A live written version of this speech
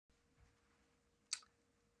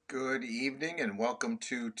Good evening and welcome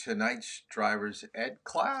to tonight's driver's ed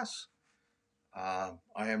class. I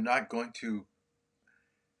am not going to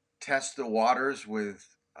test the waters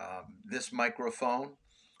with this microphone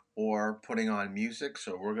or putting on music,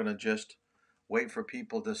 so we're going to just wait for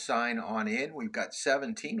people to sign on in. We've got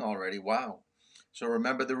 17 already. Wow. So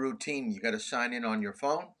remember the routine. You got to sign in on your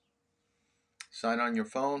phone,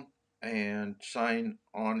 and sign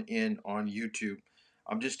on in on YouTube.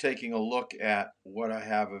 I'm just taking a look at what I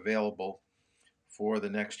have available for the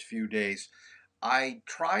next few days. I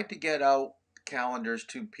tried to get out calendars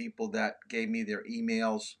to people that gave me their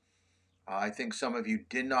emails. I think some of you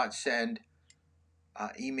did not send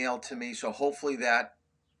email to me, so hopefully that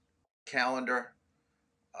calendar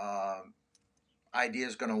uh, idea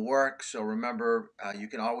is going to work. So remember, you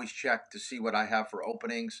can always check to see what I have for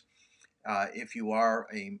openings. If you are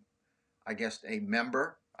a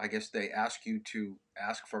member, I guess they ask you to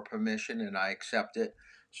ask for permission, and I accept it.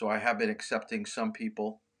 So I have been accepting some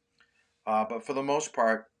people. But for the most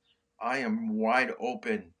part, I am wide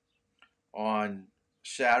open on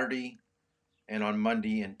Saturday and on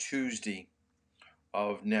Monday and Tuesday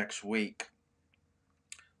of next week.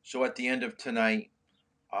 So at the end of tonight,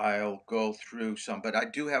 I'll go through some. But I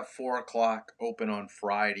do have 4 o'clock open on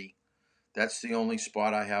Friday. That's the only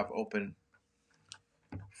spot I have open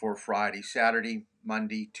for Friday. Saturday,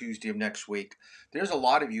 Monday, Tuesday of next week. There's a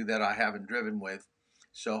lot of you that I haven't driven with.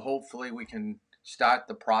 So hopefully we can start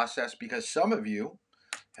the process, because some of you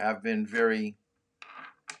have been very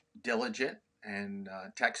diligent and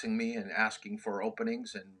texting me and asking for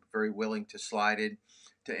openings, and very willing to slide in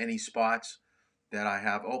to any spots that I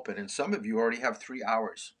have open. And some of you already have 3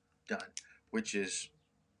 hours done, which is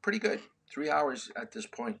pretty good. 3 hours at this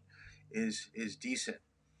point is decent.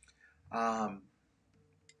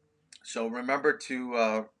 So remember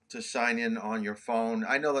to sign in on your phone.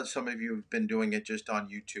 I know that some of you have been doing it just on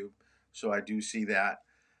YouTube, so I do see that.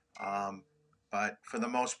 But for the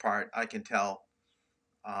most part, I can tell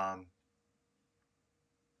um,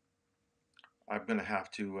 I'm going to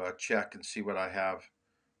have to check and see what I have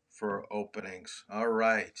for openings. All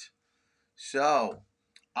right. So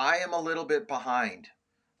I am a little bit behind.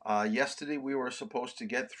 Yesterday we were supposed to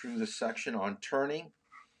get through the section on turning,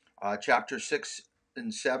 chapter 6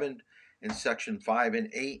 and 7 and section 5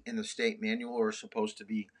 and 8 in the state manual are supposed to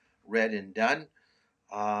be read and done.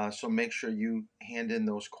 So make sure you hand in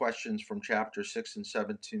those questions from chapter 6 and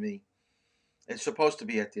 7 to me. It's supposed to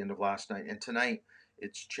be at the end of last night. And tonight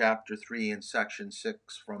it's chapter 3 and section 6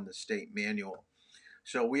 from the state manual.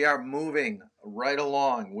 So we are moving right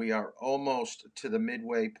along. We are almost to the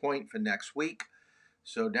midway point for next week.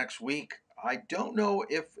 So next week, I don't know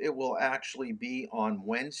if it will actually be on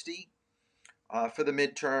Wednesday. For the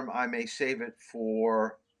midterm, I may save it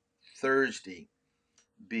for Thursday,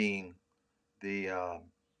 being the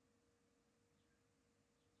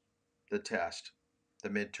test, the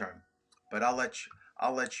midterm. But I'll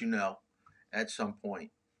let you know at some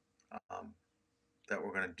point um, that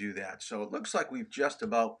we're going to do that. So it looks like we've just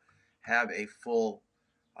about have a full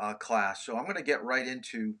class. So I'm going to get right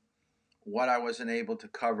into what I wasn't able to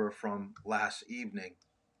cover from last evening.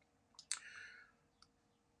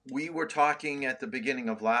 We were talking at the beginning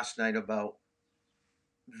of last night about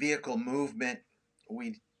vehicle movement.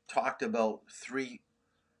 We talked about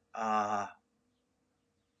uh,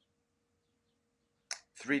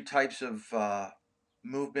 three types of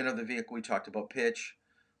movement of the vehicle. We talked about pitch,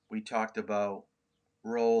 we talked about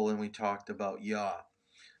roll, and we talked about yaw.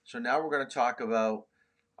 So now we're going to talk about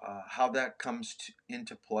how that comes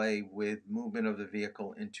into play with movement of the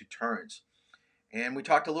vehicle into turns. And we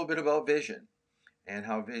talked a little bit about vision, and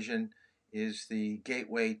how vision is the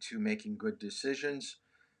gateway to making good decisions,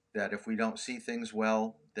 that if we don't see things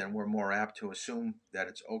well, then we're more apt to assume that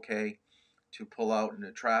it's okay to pull out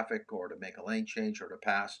into traffic or to make a lane change or to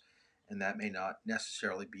pass, and that may not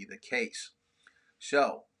necessarily be the case.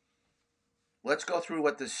 So let's go through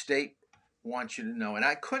what the state wants you to know. And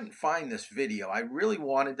I couldn't find this video. I really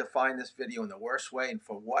wanted to find this video in the worst way, and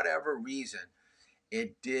for whatever reason,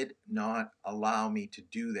 it did not allow me to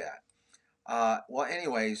do that. Well,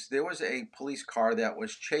 anyways, there was a police car that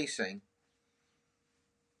was chasing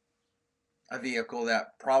a vehicle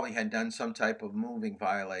that probably had done some type of moving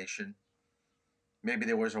violation. Maybe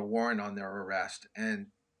there was a warrant on their arrest, and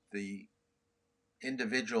the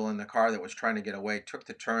individual in the car that was trying to get away took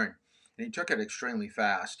the turn, and he took it extremely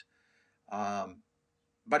fast.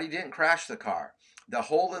 But he didn't crash the car. The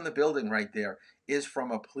hole in the building right there is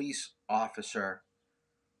from a police officer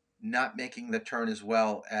not making the turn as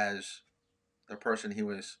well as the person he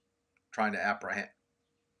was trying to apprehend,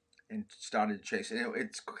 and started to chase. And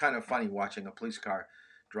it's kind of funny watching a police car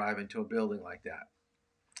drive into a building like that.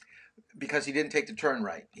 because he didn't take the turn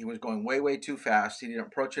right. He was going way, way too fast. He didn't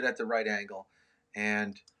approach it at the right angle.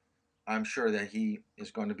 And I'm sure that he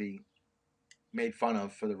is going to be made fun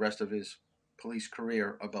of for the rest of his police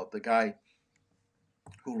career about the guy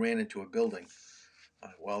who ran into a building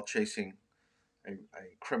while chasing a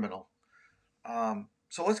criminal.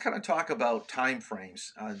 So let's kind of talk about time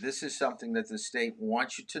frames. This is something that the state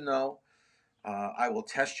wants you to know. I will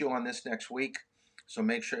test you on this next week, so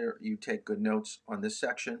make sure you take good notes on this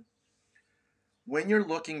section. When you're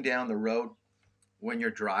looking down the road, when you're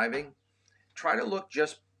driving, try to look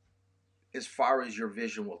just as far as your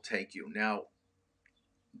vision will take you. Now,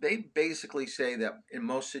 they basically say that in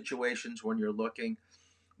most situations when you're looking,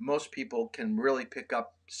 most people can really pick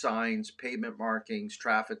up signs, pavement markings,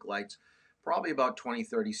 traffic lights, probably about 20,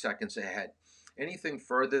 30 seconds ahead. Anything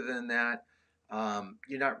further than that,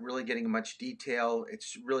 you're not really getting much detail.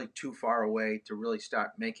 It's really too far away to really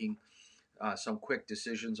start making some quick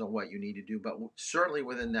decisions on what you need to do. But certainly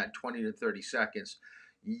within that 20 to 30 seconds,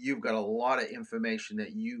 you've got a lot of information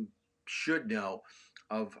that you should know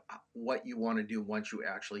of what you want to do once you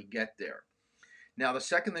actually get there. Now, the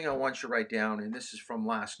second thing I want you to write down, and this is from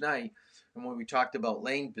last night, and when we talked about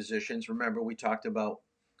lane positions, remember we talked about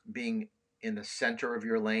being in the center of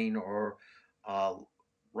your lane or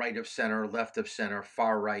right of center, left of center,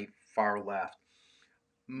 far right, far left.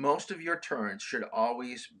 Most of your turns should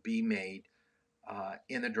always be made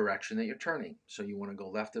in the direction that you're turning. So you want to go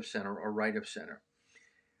left of center or right of center.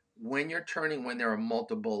 When you're turning, when there are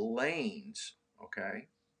multiple lanes, okay,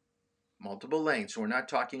 multiple lanes, so we're not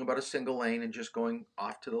talking about a single lane and just going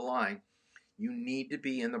off to the line. You need to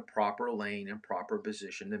be in the proper lane and proper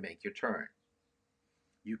position to make your turn.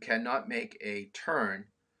 You cannot make a turn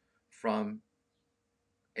from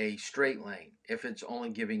a straight lane if it's only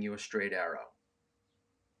giving you a straight arrow.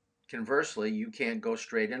 Conversely, you can't go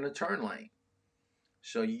straight in a turn lane.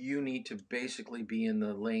 So you need to basically be in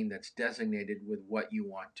the lane that's designated with what you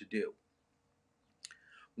want to do.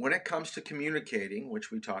 When it comes to communicating, which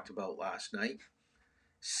we talked about last night,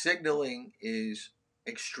 signaling is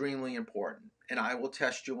extremely important. And I will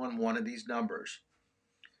test you on one of these numbers.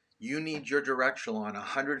 You need your directional on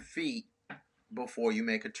 100 feet before you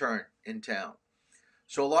make a turn in town.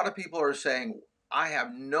 So a lot of people are saying, I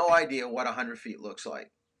have no idea what 100 feet looks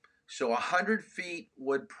like. So 100 feet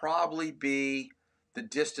would probably be the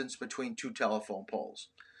distance between two telephone poles.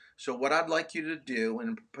 So what I'd like you to do,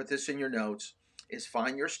 and put this in your notes, is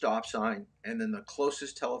find your stop sign and then the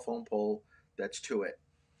closest telephone pole that's to it.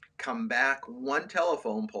 Come back one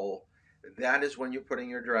telephone pole. That is when you're putting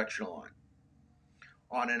your directional on.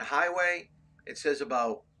 On a highway, it says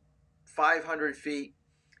about 500 feet,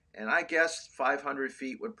 and I guess 500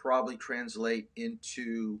 feet would probably translate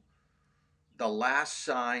into the last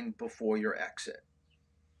sign before your exit.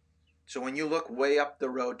 So when you look way up the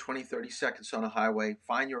road, 20, 30 seconds on a highway,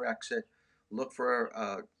 find your exit, look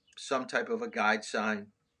for some type of a guide sign,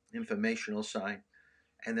 informational sign,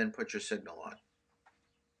 and then put your signal on.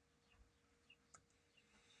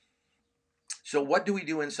 So what do we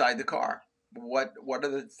do inside the car? What are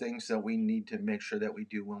the things that we need to make sure that we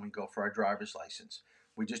do when we go for our driver's license?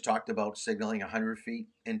 We just talked about signaling 100 feet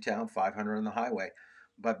in town, 500 on the highway.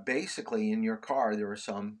 But basically in your car, there are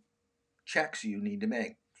some checks you need to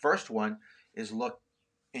make. First one is look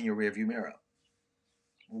in your rearview mirror.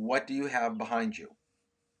 What do you have behind you?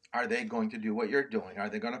 Are they going to do what you're doing? Are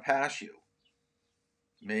they going to pass you?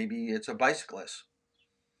 Maybe it's a bicyclist.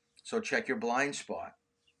 So check your blind spot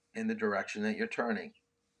in the direction that you're turning.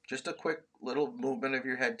 Just a quick little movement of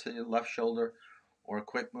your head to your left shoulder or a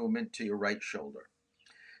quick movement to your right shoulder.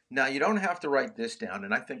 Now, you don't have to write this down,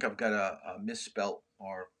 and I think I've got a misspelt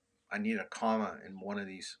or I need a comma in one of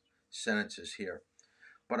these sentences here.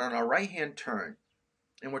 But on a right-hand turn,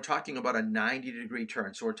 and we're talking about a 90-degree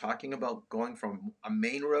turn, so we're talking about going from a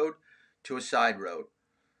main road to a side road.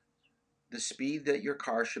 The speed that your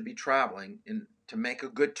car should be traveling to make a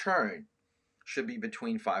good turn should be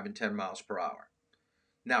between 5 and 10 miles per hour.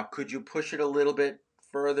 Now, could you push it a little bit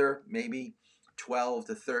further, maybe 12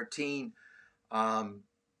 to 13?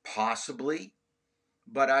 Possibly,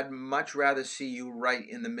 but I'd much rather see you right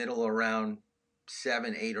in the middle around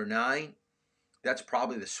 7, 8, or 9. That's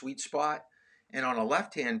probably the sweet spot. And on a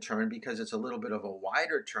left-hand turn, because it's a little bit of a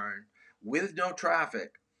wider turn with no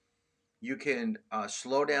traffic, you can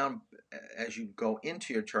slow down as you go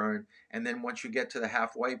into your turn, and then once you get to the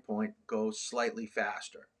halfway point, go slightly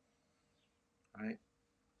faster. All right?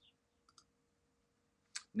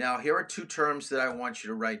 Now, here are two terms that I want you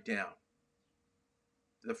to write down.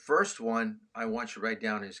 The first one I want you to write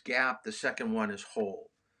down is gap. The second one is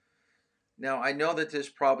hole. Now, I know that this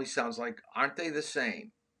probably sounds like, aren't they the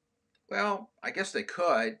same? Well, I guess they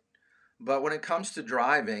could, But when it comes to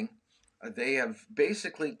driving, they have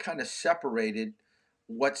basically kind of separated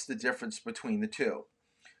what's the difference between the two.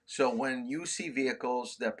 So when you see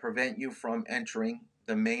vehicles that prevent you from entering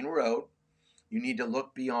the main road, you need to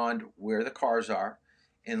look beyond where the cars are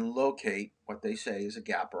and locate what they say is a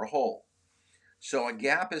gap or a hole. So a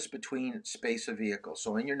gap is between space of vehicles.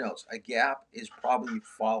 So in your notes, a gap is probably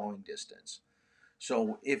following distance.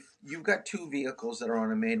 So if you've got two vehicles that are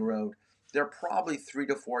on a main road, they're probably 3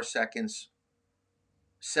 to 4 seconds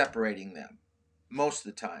separating them most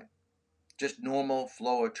of the time. Just normal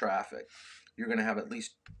flow of traffic. You're going to have at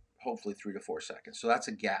least, hopefully, 3 to 4 seconds. So that's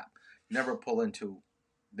a gap. Never pull into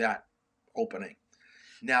that opening.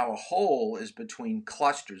 Now, a hole is between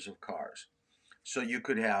clusters of cars. So you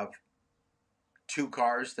could have two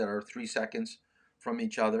cars that are 3 seconds from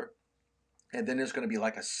each other, and then there's going to be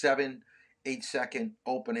like a 7, 8 second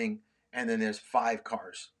opening, and then there's 5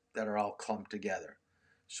 cars that are all clumped together.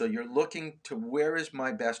 So you're looking to where is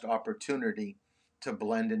my best opportunity to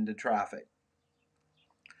blend into traffic.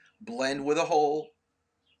 Blend with a hole,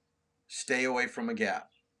 stay away from a gap.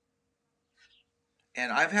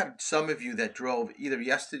 And I've had some of you that drove either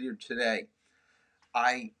yesterday or today.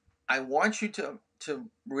 I want you to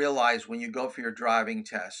realize when you go for your driving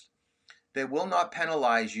test, they will not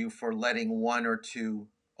penalize you for letting 1 or 2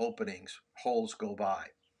 openings, holes go by.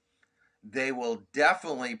 They will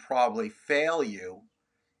definitely probably fail you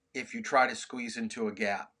if you try to squeeze into a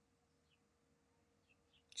gap.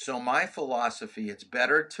 So my philosophy, it's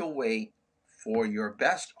better to wait for your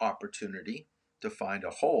best opportunity to find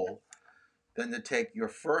a hole than to take your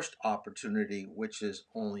first opportunity, which is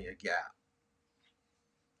only a gap.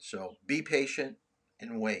 So be patient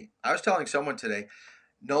and wait. I was telling someone today,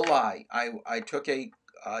 no lie, I took a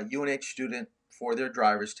UNH student for their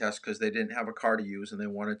driver's test because they didn't have a car to use and they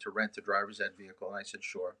wanted to rent the driver's ed vehicle. And I said,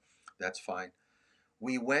 sure, that's fine.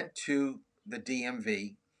 We went to the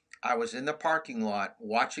DMV. I was in the parking lot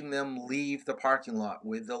watching them leave the parking lot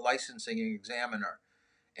with the licensing examiner.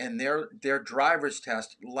 And their driver's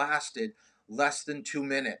test lasted less than 2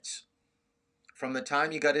 minutes. From the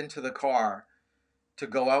time you got into the car to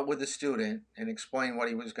go out with the student and explain what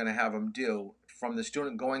he was going to have him do, from the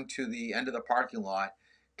student going to the end of the parking lot,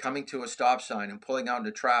 coming to a stop sign and pulling out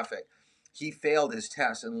into traffic, he failed his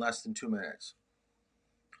test in less than 2 minutes.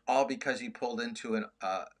 All because he pulled into an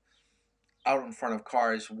out in front of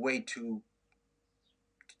cars way too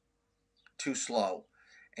slow,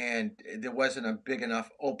 and there wasn't a big enough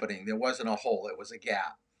opening. There wasn't a hole. It was a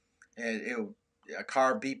gap, and a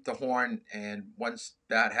car beeped the horn. And once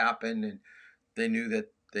that happened, and they knew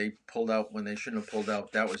that they pulled out when they shouldn't have pulled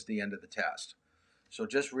out, that was the end of the test. So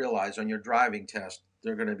just realize on your driving test,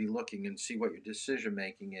 they're going to be looking and see what your decision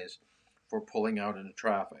making is for pulling out into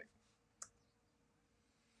traffic.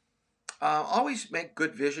 Always make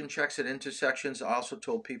good vision checks at intersections. I also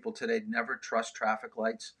told people today, never trust traffic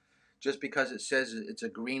lights. Just because it says it's a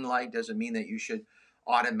green light doesn't mean that you should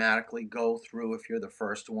automatically go through if you're the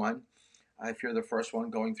first one. If you're the first one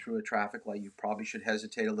going through a traffic light, you probably should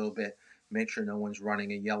hesitate a little bit. Make sure no one's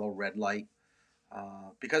running a yellow, red light.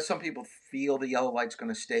 Because some people feel the yellow light's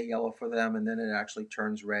going to stay yellow for them and then it actually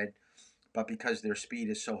turns red. But because their speed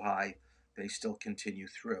is so high, they still continue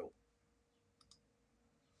through.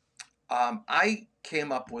 I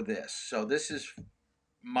came up with this. So this is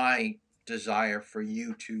my desire for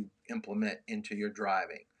you to implement into your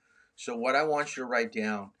driving. So what I want you to write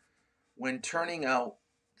down, when turning out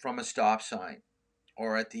from a stop sign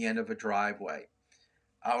or at the end of a driveway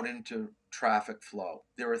out into traffic flow,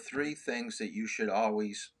 there are 3 things that you should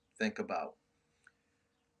always think about.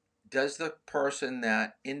 Does the person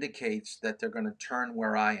that indicates that they're going to turn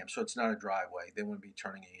where I am, so it's not a driveway, they wouldn't be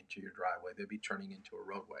turning into your driveway, they'd be turning into a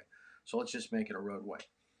roadway. So let's just make it a roadway.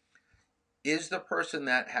 Is the person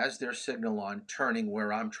that has their signal on turning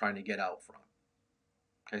where I'm trying to get out from?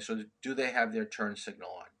 Okay, so do they have their turn signal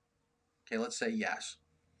on? Okay, let's say yes.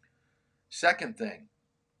 Second thing,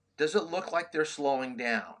 does it look like they're slowing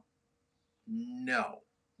down? No.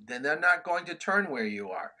 Then they're not going to turn where you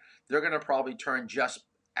are. They're going to probably turn just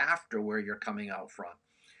after where you're coming out from.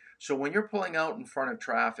 So when you're pulling out in front of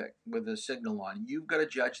traffic with the signal on, you've got to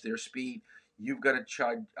judge their speed. You've got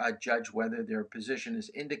to judge whether their position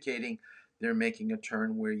is indicating they're making a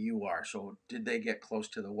turn where you are. So did they get close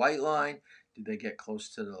to the white line? Did they get close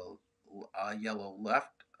to the yellow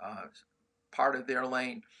left part of their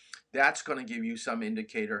lane? That's going to give you some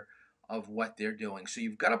indicator of what they're doing. So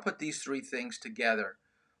you've got to put these 3 things together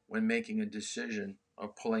when making a decision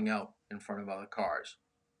of pulling out in front of other cars.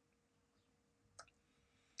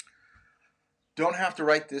 Don't have to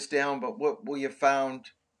write this down, but what we have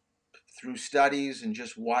found through studies and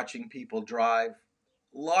just watching people drive,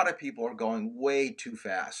 a lot of people are going way too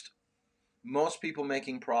fast. Most people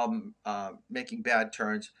making bad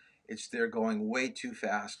turns, it's they're going way too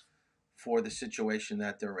fast for the situation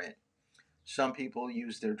that they're in. Some people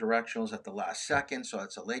use their directionals at the last second, so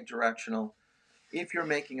it's a late directional. If you're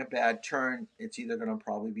making a bad turn, it's either going to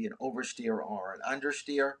probably be an oversteer or an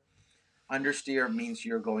understeer. Understeer means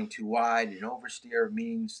you're going too wide, and oversteer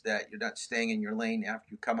means that you're not staying in your lane after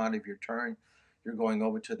you come out of your turn. You're going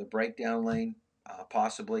over to the breakdown lane,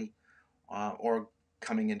 possibly, or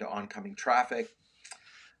coming into oncoming traffic.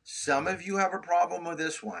 Some of you have a problem with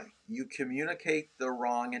this one. You communicate the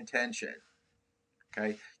wrong intention.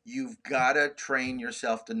 Okay, you've got to train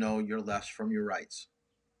yourself to know your lefts from your rights.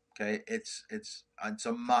 Okay, it's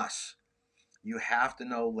a must. You have to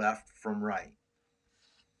know left from right.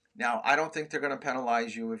 Now, I don't think they're going to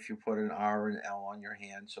penalize you if you put an R and L on your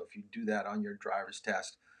hand. So if you do that on your driver's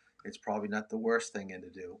test, it's probably not the worst thing to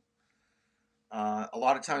do. A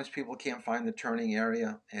lot of times people can't find the turning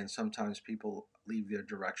area, and sometimes people leave their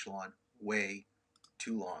directional on way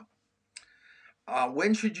too long.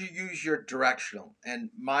 When should you use your directional? And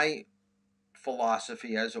my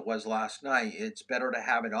philosophy, as it was last night, it's better to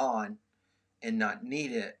have it on and not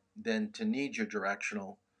need it than to need your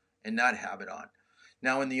directional and not have it on.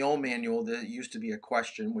 Now, in the old manual, there used to be a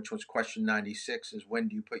question, which was question 96, is when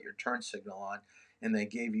do you put your turn signal on? And they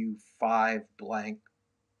gave you 5 blank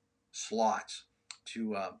slots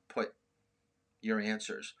to put your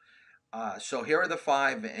answers. So here are the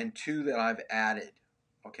 5 and 2 that I've added,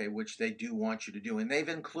 okay, which they do want you to do. And they've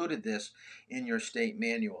included this in your state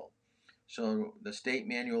manual. So the state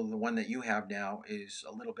manual, the one that you have now, is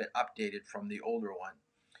a little bit updated from the older one.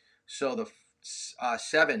 So the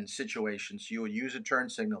 7 situations, you would use a turn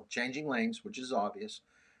signal: changing lanes, which is obvious;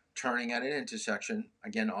 turning at an intersection,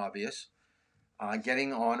 again obvious;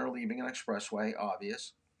 getting on or leaving an expressway,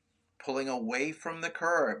 obvious; pulling away from the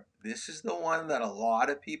curb. This is the one that a lot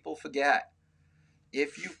of people forget.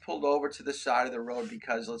 If you've pulled over to the side of the road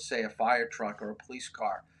because, let's say, a fire truck or a police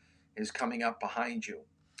car is coming up behind you,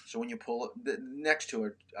 so when you pull next to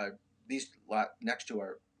it, these next to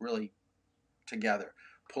are really together.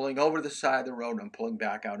 Pulling over to the side of the road and pulling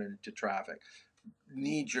back out into traffic.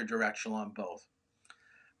 Need your directional on both.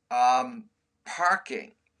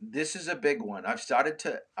 Parking. This is a big one. I've started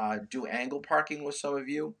to do angle parking with some of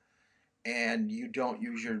you, and you don't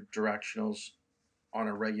use your directionals on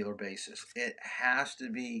a regular basis. It has to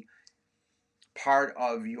be part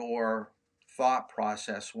of your thought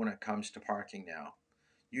process when it comes to parking now.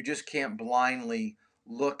 You just can't blindly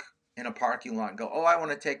look in a parking lot and go, oh, I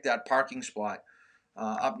want to take that parking spot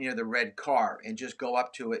up near the red car, and just go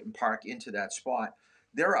up to it and park into that spot.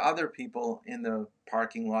 There are other people in the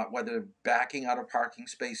parking lot, whether backing out of parking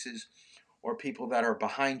spaces or people that are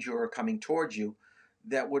behind you or coming towards you,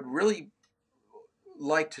 that would really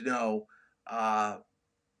like to know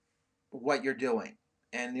what you're doing.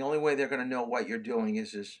 And the only way they're going to know what you're doing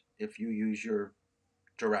is if you use your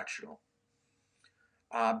directional.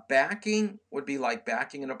 Backing would be like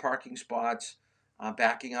backing into parking spots,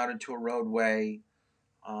 backing out into a roadway.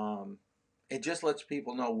 It just lets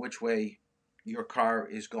people know which way your car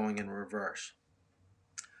is going in reverse.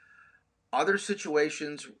 Other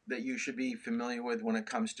situations that you should be familiar with when it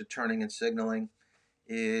comes to turning and signaling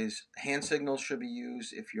is hand signals should be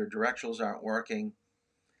used if your directionals aren't working.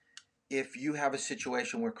 If you have a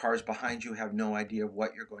situation where cars behind you have no idea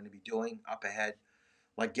what you're going to be doing up ahead,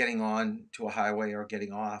 like getting on to a highway or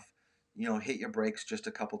getting off, hit your brakes just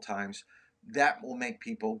a couple times. That will make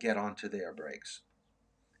people get onto their brakes.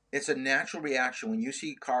 It's a natural reaction. When you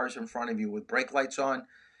see cars in front of you with brake lights on,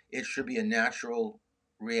 it should be a natural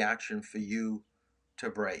reaction for you to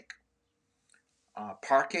brake.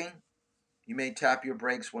 Parking, you may tap your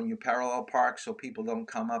brakes when you parallel park so people don't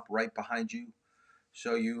come up right behind you.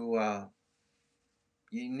 So you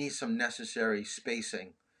need some necessary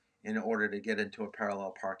spacing in order to get into a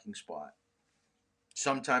parallel parking spot.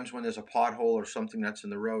 Sometimes when there's a pothole or something that's in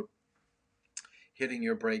the road, hitting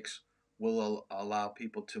your brakes will allow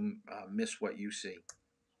people to miss what you see.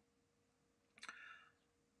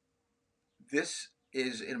 This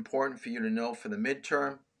is important for you to know for the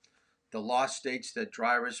midterm. The law states that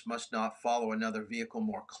drivers must not follow another vehicle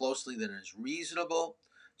more closely than is reasonable.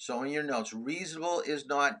 So in your notes, reasonable is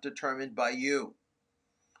not determined by you.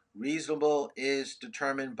 Reasonable is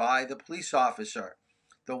determined by the police officer,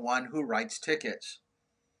 the one who writes tickets.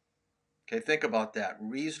 Okay, think about that.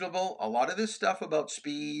 Reasonable, a lot of this stuff about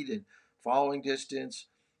speed and following distance,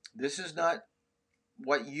 this is not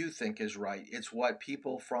what you think is right. It's what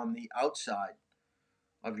people from the outside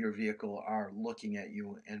of your vehicle are looking at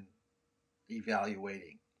you and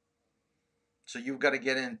evaluating. So you've got to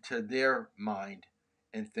get into their mind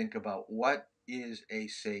and think about what is a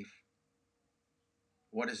safe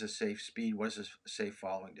speed, what is a safe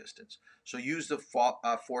following distance. So use the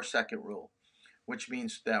 4-second rule, which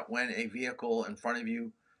means that when a vehicle in front of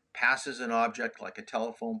you passes an object like a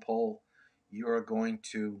telephone pole, you're going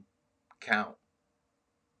to count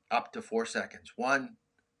up to 4 seconds. 1,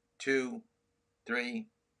 2, 3,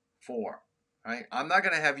 4. Right? I'm not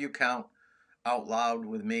going to have you count out loud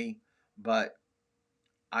with me, but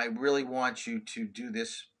I really want you to do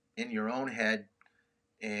this in your own head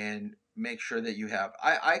and make sure that you have.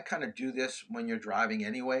 I kind of do this when you're driving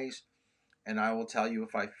anyways, and I will tell you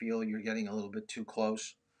if I feel you're getting a little bit too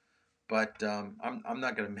close, but I'm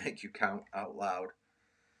not going to make you count out loud.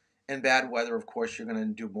 In bad weather, of course, you're going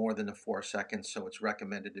to do more than the 4 seconds, so it's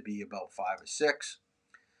recommended to be about 5 or 6.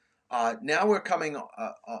 Now we're coming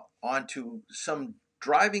on to some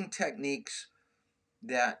driving techniques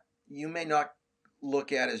that you may not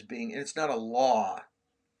look at as being, and it's not a law,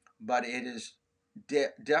 but it is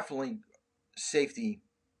definitely safety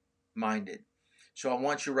minded. So I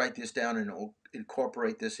want you to write this down and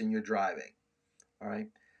incorporate this in your driving. All right.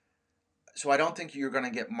 So I don't think you're going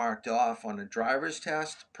to get marked off on a driver's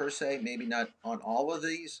test per se, maybe not on all of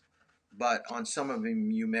these, but on some of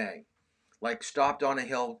them you may. Like stopped on a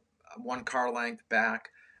hill 1 car length back.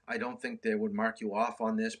 I don't think they would mark you off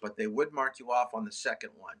on this, but they would mark you off on the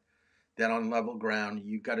second one. Then on level ground,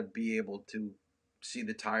 you got to be able to see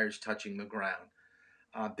the tires touching the ground.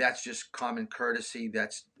 That's just common courtesy.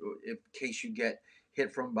 That's in case you get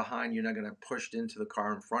hit from behind, you're not going to push into the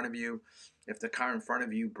car in front of you. If the car in front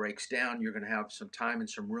of you breaks down, you're going to have some time and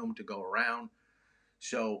some room to go around.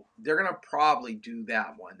 So they're going to probably do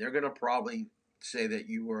that one. They're going to probably say that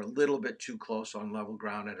you were a little bit too close on level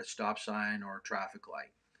ground at a stop sign or a traffic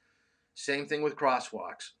light. Same thing with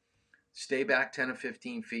crosswalks. Stay back 10 or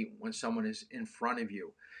 15 feet when someone is in front of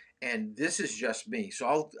you. And this is just me.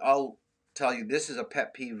 So I'll tell you, this is a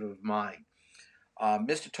pet peeve of mine.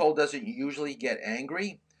 Mr. Toll doesn't usually get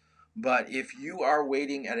angry, but if you are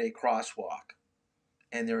waiting at a crosswalk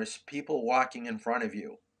and there is people walking in front of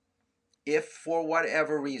you, if for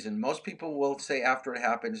whatever reason, most people will say after it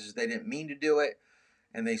happens is they didn't mean to do it,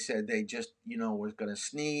 and they said they just, was going to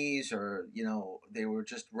sneeze, or, they were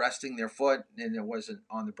just resting their foot and it wasn't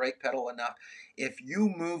on the brake pedal enough. If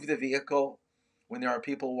you move the vehicle when there are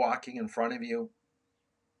people walking in front of you,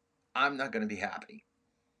 I'm not going to be happy.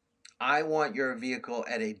 I want your vehicle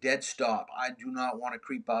at a dead stop. I do not want to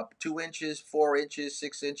creep up 2 inches, 4 inches,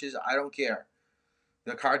 6 inches. I don't care.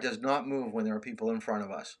 The car does not move when there are people in front of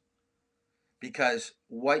us. Because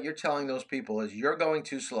what you're telling those people is you're going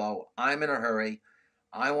too slow. I'm in a hurry.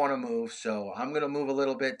 I want to move, so I'm going to move a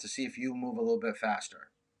little bit to see if you move a little bit faster.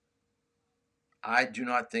 I do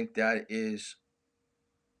not think that is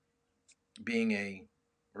being a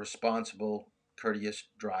responsible, courteous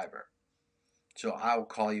driver. So I'll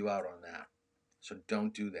call you out on that. So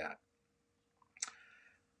don't do that.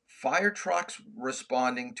 Fire trucks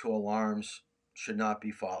responding to alarms should not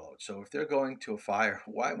be followed. So if they're going to a fire,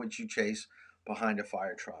 why would you chase behind a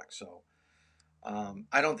fire truck? So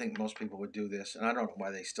I don't think most people would do this, and I don't know why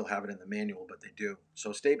they still have it in the manual, but they do.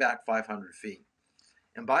 So stay back 500 feet.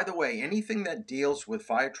 And by the way, anything that deals with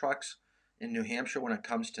fire trucks in New Hampshire when it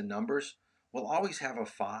comes to numbers will always have a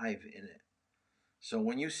 5 in it. So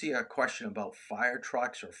when you see a question about fire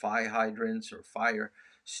trucks or fire hydrants or fire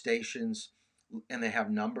stations and they have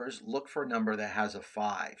numbers, look for a number that has a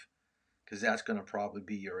 5, because that's going to probably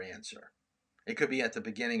be your answer. It could be at the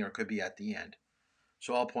beginning or it could be at the end.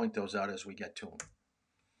 So I'll point those out as we get to them.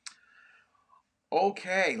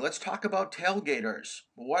 Okay, let's talk about tailgaters.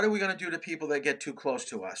 What are we going to do to people that get too close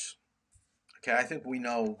to us? Okay, I think we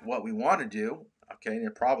know what we want to do. Okay, and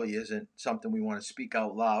it probably isn't something we want to speak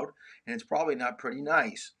out loud, and it's probably not pretty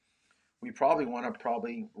nice. We probably want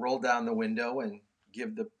to roll down the window and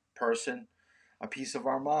give the person a piece of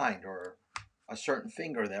our mind or a certain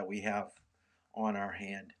finger that we have on our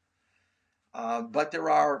hand. But there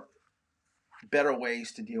are better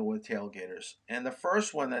ways to deal with tailgaters. And the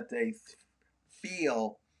first one that they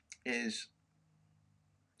feel is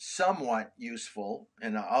somewhat useful,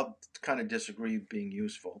 and I'll kind of disagree with being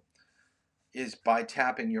useful, is by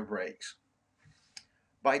tapping your brakes.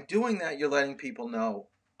 By doing that, you're letting people know,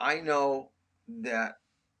 I know that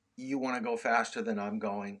you want to go faster than I'm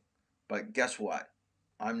going, but guess what?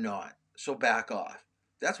 I'm not. So back off.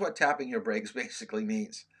 That's what tapping your brakes basically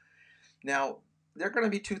means. Now, there are going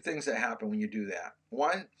to be 2 things that happen when you do that.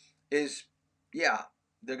 One is,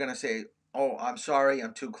 they're going to say, oh, I'm sorry,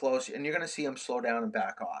 I'm too close, and you're going to see them slow down and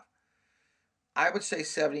back off. I would say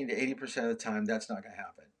 70 to 80% of the time that's not going to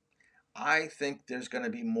happen. I think there's going to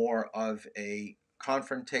be more of a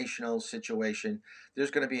confrontational situation.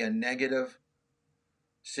 There's going to be a negative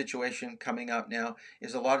situation coming up now.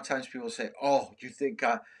 Is a lot of times people say, "Oh, you think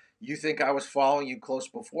I was following you close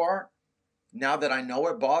before? Now that I know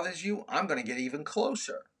it bothers you, I'm going to get even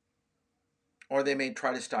closer." Or they may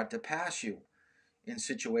try to start to pass you in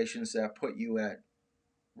situations that put you at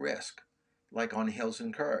risk, like on hills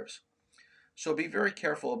and curves. So be very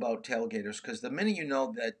careful about tailgaters, because the minute you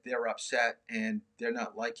know that they're upset and they're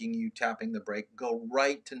not liking you tapping the brake, go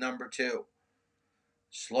right to number two.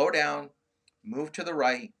 Slow down, move to the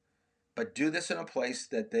right, but do this in a place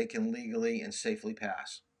that they can legally and safely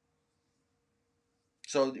pass.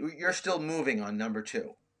 So you're still moving on number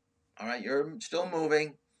two. All right, you're still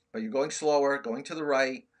moving, but you're going slower, going to the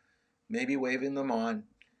right, maybe waving them on.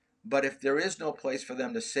 But if there is no place for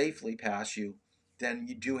them to safely pass you, then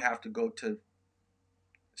you do have to go to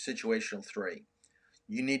situational three.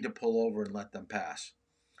 You need to pull over and let them pass.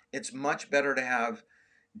 It's much better to have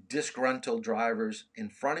disgruntled drivers in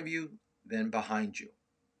front of you than behind you.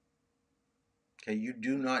 Okay, you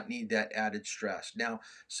do not need that added stress. Now,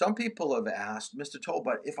 some people have asked, Mr.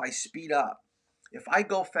 Tolbert, if I speed up, if I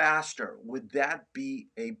go faster, would that be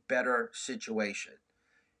a better situation?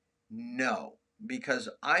 No, because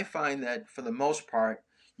I find that for the most part,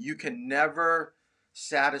 you can never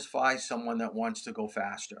satisfy someone that wants to go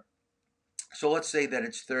faster. So let's say that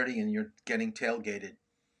it's 30 and you're getting tailgated.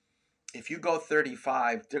 If you go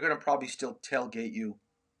 35, they're going to probably still tailgate you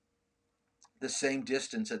the same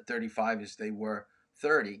distance at 35 as they were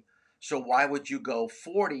 30. So why would you go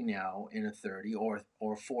 40 now in a 30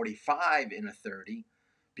 or 45 in a 30?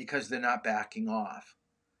 Because they're not backing off.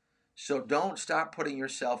 So don't stop putting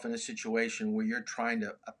yourself in a situation where you're trying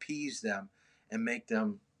to appease them and make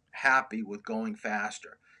them happy with going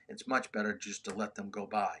faster. It's much better just to let them go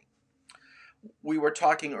by. We were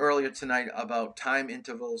talking earlier tonight about time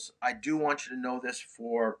intervals. I do want you to know this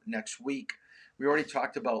for next week. We already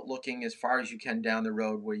talked about looking as far as you can down the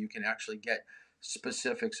road where you can actually get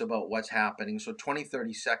specifics about what's happening. So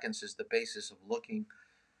 20-30 seconds is the basis of looking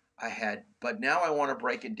ahead. But now I want to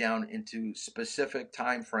break it down into specific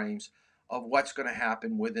time frames of what's going to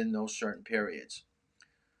happen within those certain periods.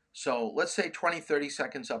 So let's say 20-30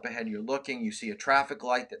 seconds up ahead, you're looking, you see a traffic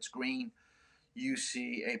light that's green, you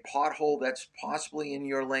see a pothole that's possibly in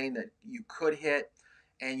your lane that you could hit,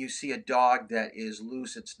 and you see a dog that is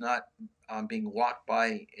loose. It's not being walked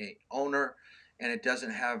by a owner, and it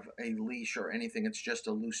doesn't have a leash or anything. It's just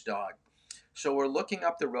a loose dog. So we're looking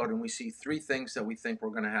up the road and we see three things that we think we're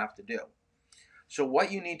going to have to do. So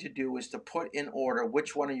what you need to do is to put in order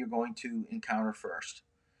which one are you going to encounter first.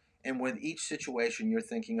 And with each situation, you're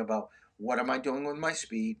thinking about what am I doing with my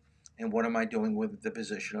speed and what am I doing with the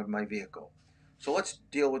position of my vehicle. So let's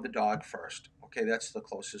deal with the dog first. Okay, that's the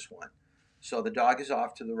closest one. So the dog is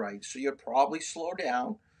off to the right. So you'd probably slow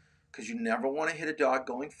down because you never want to hit a dog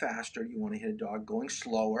going faster. You want to hit a dog going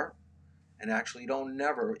slower. And actually, you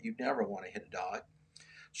never want to hit a dog.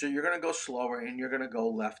 So you're going to go slower and you're going to go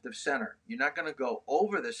left of center. You're not going to go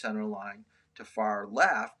over the center line to far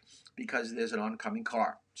left because there's an oncoming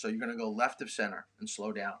car. So you're going to go left of center and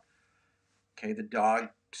slow down. Okay, the dog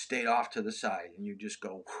stayed off to the side and you just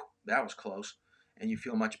go, that was close, and you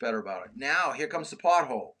feel much better about it. Now here comes the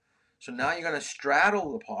pothole. So now you're going to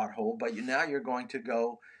straddle the pothole, but now you're going to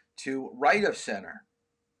go to right of center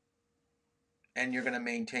and you're going to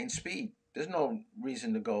maintain speed. There's no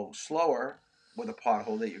reason to go slower with a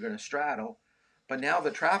pothole that you're going to straddle. But now the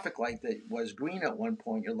traffic light that was green at one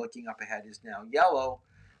point, you're looking up ahead, is now yellow.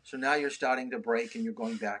 So now you're starting to brake and you're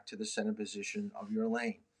going back to the center position of your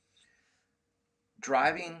lane.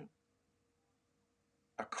 Driving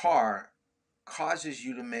a car causes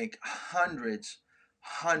you to make hundreds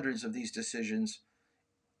of these decisions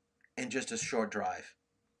in just a short drive.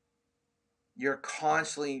 You're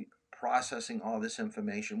constantly processing all this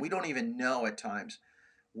information. We don't even know at times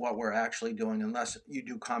what we're actually doing unless you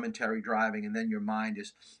do commentary driving, and then your mind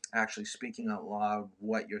is actually speaking out loud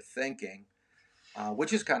what you're thinking,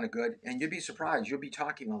 which is kind of good. And you'd be surprised. You'll be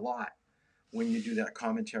talking a lot when you do that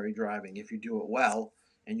commentary driving if you do it well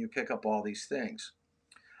and you pick up all these things.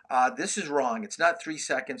 This is wrong. It's not 3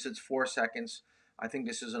 seconds. It's 4 seconds. I think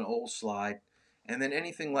this is an old slide. And then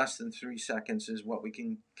anything less than 3 seconds is what we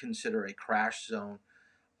can consider a crash zone.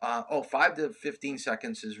 5 to 15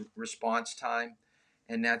 seconds is response time.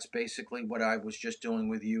 And that's basically what I was just doing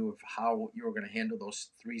with you of how you were going to handle those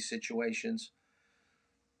three situations.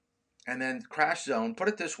 And then crash zone, put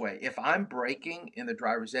it this way. If I'm braking in the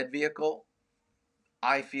driver's ed vehicle,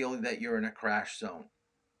 I feel that you're in a crash zone.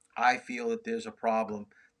 I feel that there's a problem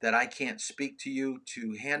that I can't speak to you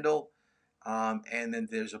to handle, and then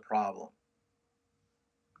there's a problem.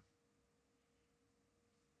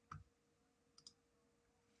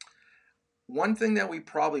 One thing that we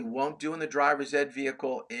probably won't do in the driver's ed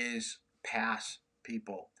vehicle is pass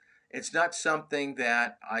people. It's not something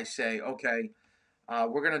that I say, okay,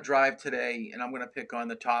 we're going to drive today and I'm going to pick on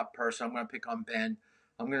the top person. I'm going to pick on Ben.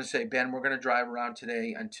 I'm going to say, Ben, we're going to drive around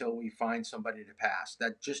today until we find somebody to pass.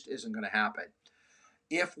 That just isn't going to happen.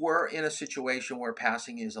 If we're in a situation where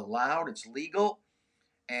passing is allowed, it's legal,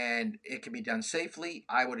 and it can be done safely,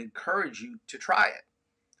 I would encourage you to try it.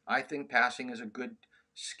 I think passing is a good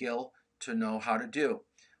skill to know how to do,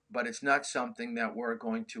 but it's not something that we're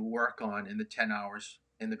going to work on in the 10 hours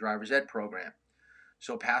in the driver's ed program.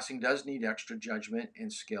 So passing does need extra judgment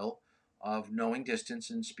and skill of knowing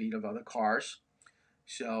distance and speed of other cars.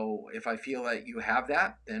 So if I feel that you have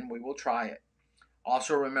that, then we will try it.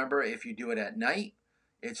 Also remember, if you do it at night,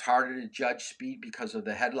 it's harder to judge speed because of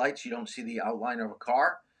the headlights. You don't see the outline of a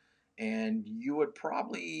car, and you would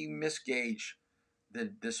probably misgauge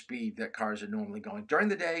the speed that cars are normally going. During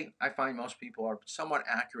the day, I find most people are somewhat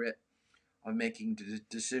accurate of making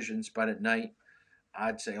decisions, but at night,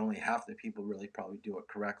 I'd say only half the people really probably do it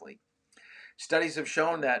correctly. Studies have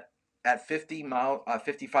shown that at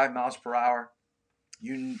 55 miles per hour,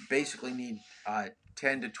 you basically need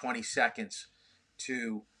 10 to 20 seconds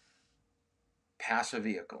to pass a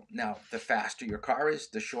vehicle. Now, the faster your car is,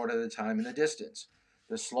 the shorter the time and the distance.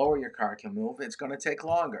 The slower your car can move, it's going to take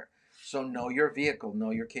longer. So know your vehicle, know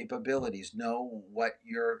your capabilities, know what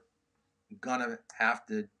you're going to have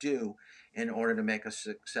to do in order to make a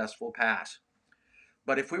successful pass.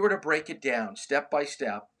 But if we were to break it down step by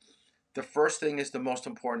step, the first thing is the most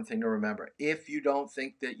important thing to remember. If you don't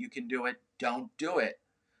think that you can do it, don't do it.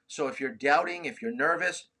 So if you're doubting, if you're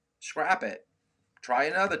nervous, scrap it. Try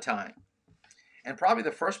another time. And probably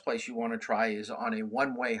the first place you want to try is on a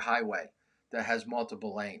one-way highway that has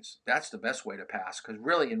multiple lanes. That's the best way to pass, because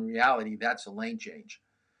really in reality that's a lane change.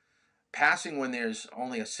 Passing when there's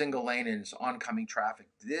only a single lane and it's oncoming traffic,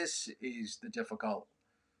 this is the difficult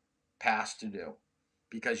pass to do,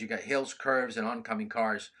 because you got hills, curves, and oncoming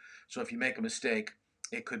cars. So if you make a mistake,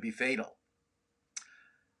 it could be fatal.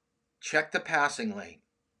 Check the passing lane,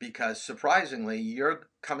 because surprisingly, you're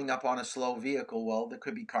coming up on a slow vehicle. Well, there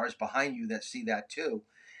could be cars behind you that see that too,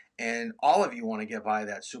 and all of you want to get by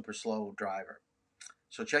that super slow driver.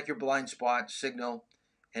 So check your blind spot, signal,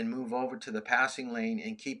 and move over to the passing lane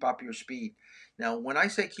and keep up your speed. Now, when I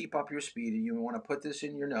say keep up your speed, and you want to put this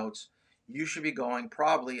in your notes, you should be going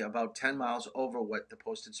probably about 10 miles over what the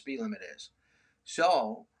posted speed limit is.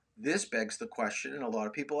 So this begs the question, and a lot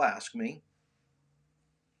of people ask me,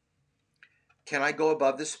 can I go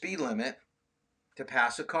above the speed limit to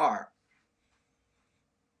pass a car?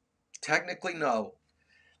 Technically, no.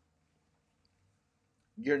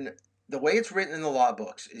 The way it's written in the law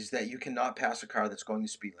books is that you cannot pass a car that's going the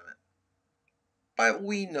speed limit. But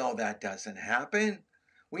we know that doesn't happen.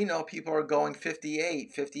 We know people are going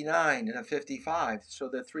 58, 59, and a 55, so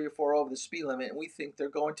they're 3 or 4 over the speed limit, and we think they're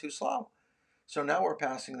going too slow. So now we're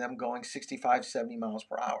passing them going 65, 70 miles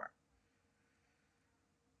per hour.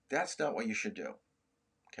 That's not what you should do.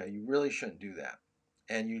 Okay, you really shouldn't do that.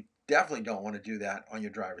 And you definitely don't want to do that on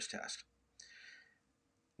your driver's test.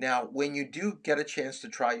 Now, when you do get a chance to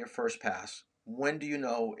try your first pass, when do you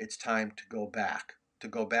know it's time to go back? To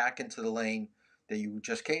go back into the lane that you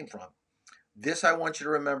just came from? This I want you to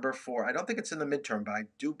remember for, I don't think it's in the midterm, but I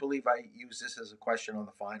do believe I use this as a question on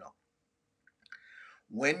the final.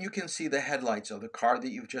 When you can see the headlights of the car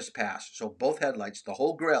that you've just passed, so both headlights, the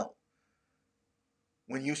whole grill,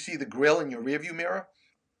 when you see the grill in your rearview mirror,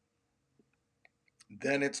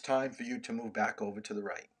 then it's time for you to move back over to the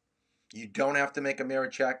right. You don't have to make a mirror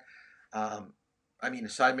check, a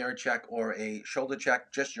side mirror check or a shoulder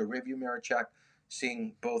check, just your rearview mirror check.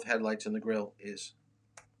 Seeing both headlights in the grill is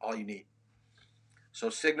all you need. So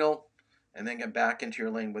signal and then get back into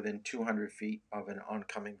your lane within 200 feet of an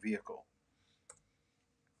oncoming vehicle.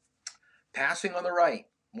 Passing on the right.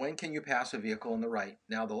 When can you pass a vehicle on the right?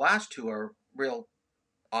 Now the last two are real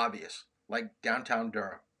obvious, like downtown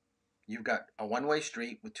Durham. You've got a one-way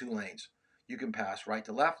street with 2 lanes. You can pass right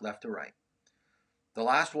to left, left to right. The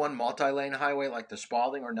last one, multi-lane highway like the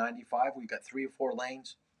Spalding or 95, we've got 3 or 4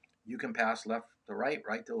 lanes. You can pass left to right,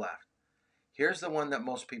 right to left. Here's the one that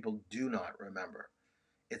most people do not remember.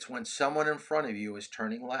 It's when someone in front of you is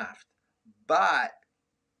turning left. But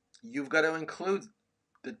you've got to include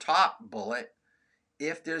the top bullet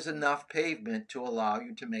if there's enough pavement to allow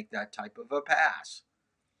you to make that type of a pass.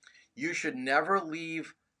 You should never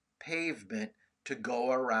leave pavement to go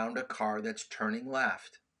around a car that's turning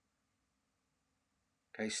left.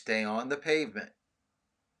 Okay, stay on the pavement.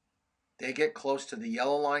 They get close to the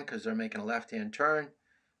yellow line because they're making a left-hand turn.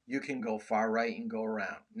 You can go far right and go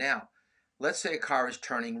around. Now, let's say a car is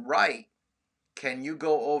turning right Can you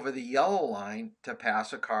go over the yellow line to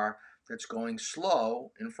pass a car that's going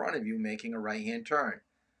slow in front of you making a right-hand turn?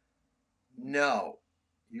 No.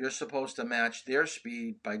 You're supposed to match their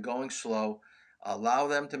speed by going slow, allow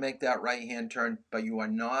them to make that right-hand turn, but you are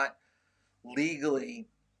not legally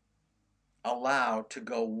allowed to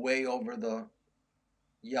go way over the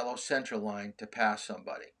yellow center line to pass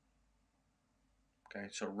somebody. Okay,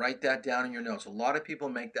 so write that down in your notes. A lot of people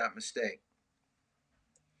make that mistake.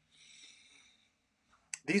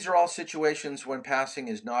 These are all situations when passing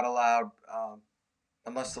is not allowed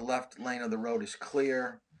unless the left lane of the road is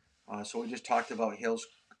clear. So we just talked about hills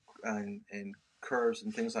and curves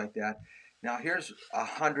and things like that. Now here's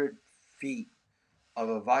 100 feet of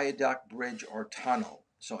a viaduct, bridge, or tunnel.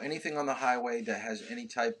 So anything on the highway that has any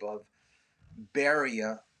type of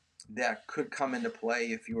barrier that could come into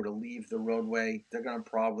play if you were to leave the roadway, they're going to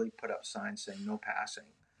probably put up signs saying no passing.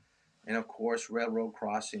 And of course, railroad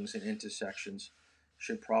crossings and intersections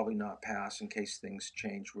should probably not pass in case things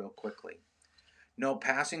change real quickly. No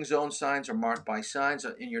passing zone signs are marked by signs.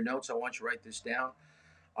 In your notes, I want you to write this down.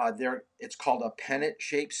 It's called a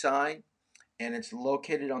pennant-shaped sign, and it's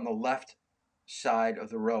located on the left side of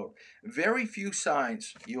the road. Very few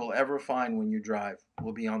signs you'll ever find when you drive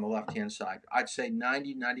will be on the left-hand side. I'd say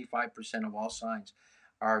 90-95% of all signs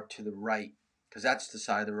are to the right, because that's the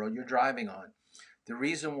side of the road you're driving on. The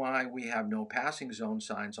reason why we have no passing zone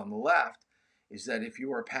signs on the left is that if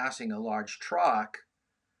you are passing a large truck,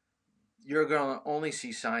 you're going to only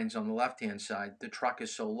see signs on the left-hand side. The truck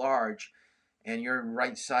is so large and you're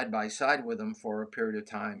right side by side with them for a period of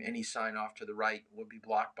time, any sign off to the right will be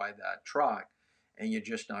blocked by that truck, and you're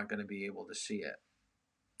just not going to be able to see it.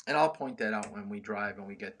 And I'll point that out when we drive and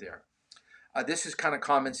we get there. This is kind of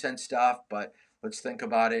common sense stuff, but let's think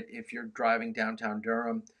about it. If you're driving downtown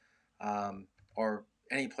Durham or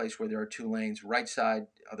any place where there are two lanes, right side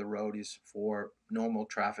of the road is for normal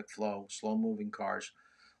traffic flow, slow-moving cars.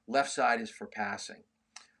 Left side is for passing.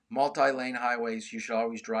 Multi-lane highways, you should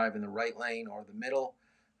always drive in the right lane or the middle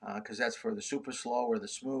because that's for the super slow or the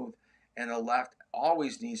smooth. And the left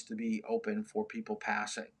always needs to be open for people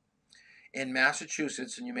passing. In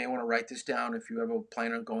Massachusetts, and you may want to write this down if you ever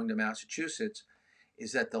plan on going to Massachusetts,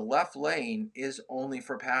 is that the left lane is only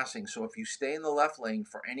for passing. So if you stay in the left lane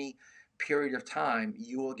for any period of time,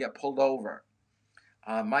 you will get pulled over.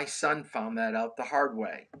 My son found that out the hard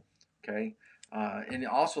way. Okay, and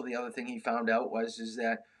also the other thing he found out is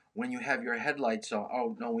that when you have your headlights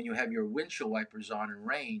on, when you have your windshield wipers on in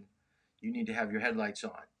rain, you need to have your headlights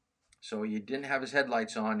on. So he didn't have his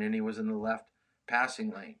headlights on and he was in the left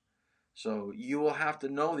passing lane. So you will have to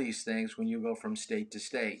know these things when you go from state to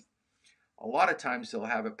state. A lot of times they'll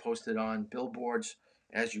have it posted on billboards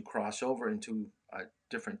as you cross over into a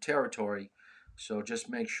different territory. So just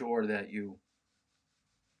make sure that you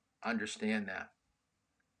understand that.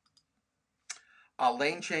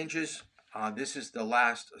 Lane changes. This is the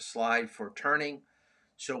last slide for turning.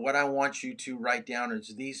 So what I want you to write down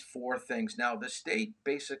is these four things. Now the state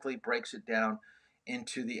basically breaks it down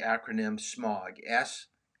into the acronym SMOG,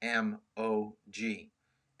 S-M-O-G,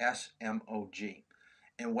 S-M-O-G.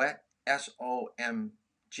 And what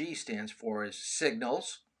S-O-M-G stands for is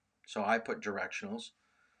signals, so I put directionals,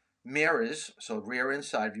 mirrors, so rear and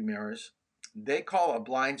side view mirrors. They call a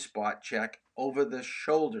blind spot check over the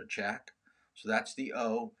shoulder check, so that's the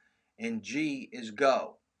O, and G is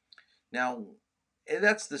go. Now,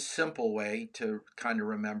 that's the simple way to kind of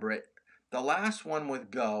remember it. The last one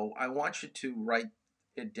with go, I want you to write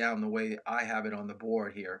it down the way I have it on the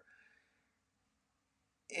board here.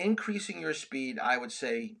 Increasing your speed, I would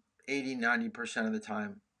say 80-90% of the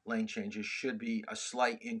time, lane changes should be a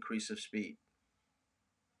slight increase of speed.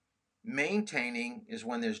 Maintaining is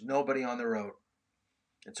when there's nobody on the road.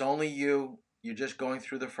 It's only you. You're just going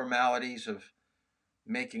through the formalities of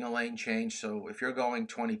making a lane change. So if you're going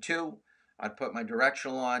 22, I'd put my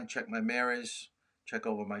directional on, check my mirrors, check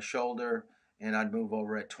over my shoulder, and I'd move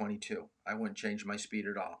over at 22. I wouldn't change my speed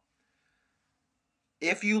at all.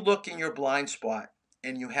 If you look in your blind spot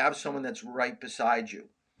and you have someone that's right beside you,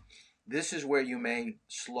 this is where you may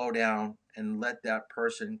slow down and let that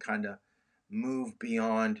person kind of move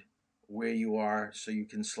beyond where you are so you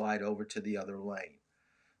can slide over to the other lane.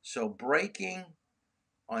 So braking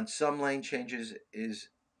on some lane changes is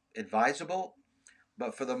advisable,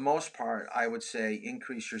 but for the most part, I would say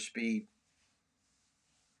increase your speed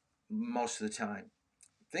most of the time.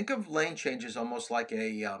 Think of lane changes almost like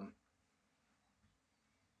a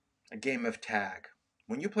game of tag.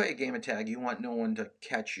 When you play a game of tag, you want no one to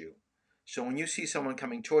catch you. So when you see someone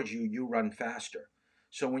coming towards you, you run faster.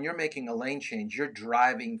 So when you're making a lane change, you're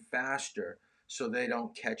driving faster so they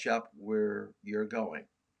don't catch up where you're going.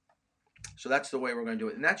 So that's the way we're going to do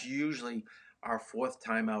it. And that's usually our fourth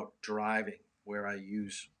time out driving, where I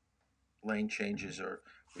use lane changes or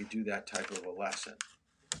we do that type of a lesson.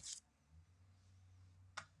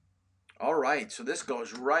 All right, so this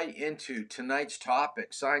goes right into tonight's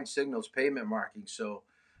topic, sign signals, pavement marking. So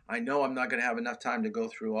I know I'm not going to have enough time to go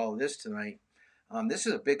through all of this tonight. This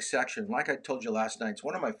is a big section. Like I told you last night, it's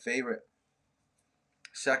one of my favorite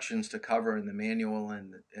sections to cover in the manual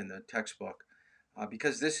and the textbook,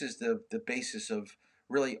 because this is the basis of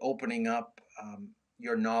really opening up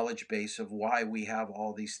your knowledge base of why we have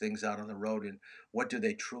all these things out on the road and what do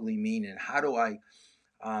they truly mean and how do I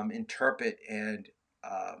interpret and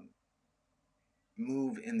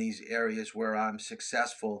move in these areas where I'm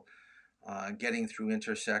successful getting through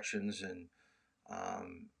intersections, and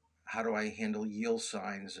how do I handle yield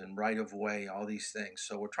signs and right of way, all these things.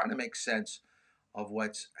 So we're trying to make sense of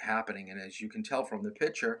what's happening. And as you can tell from the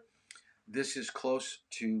picture, this is close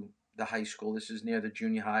to the high school. This is near the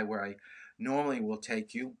junior high where I normally will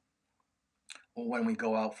take you when we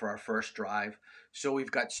go out for our first drive. So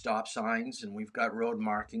we've got stop signs and we've got road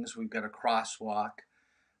markings. We've got a crosswalk.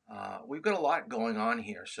 We've got a lot going on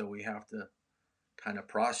here, so we have to kind of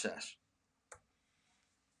process.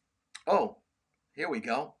 Oh, here we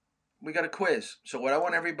go. We got a quiz. So what I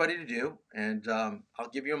want everybody to do, and I'll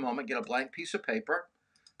give you a moment, get a blank piece of paper,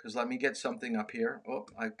 because let me get something up here. Oh,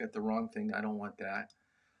 I've got the wrong thing. I don't want that.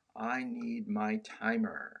 I need my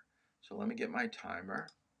timer. So let me get my timer.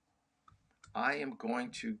 I am going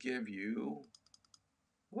to give you,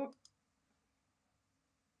 whoop,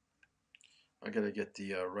 I got to get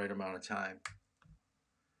the right amount of time.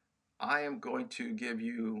 I am going to give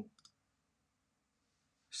you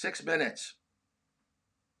 6 minutes.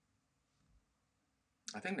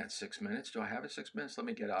 I think that's 6 minutes. Do I have it 6 minutes? Let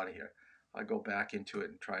me get out of here. I'll go back into it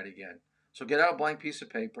and try it again. So get out a blank piece of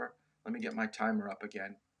paper. Let me get my timer up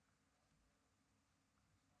again.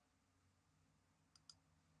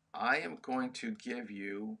 I am going to give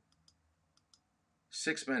you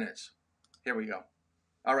 6 minutes. Here we go.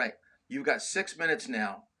 All right, you've got 6 minutes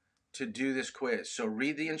now to do this quiz. So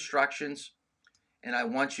read the instructions, and I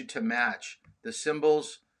want you to match the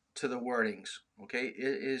symbols to the wordings. Okay,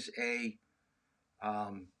 it is a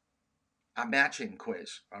matching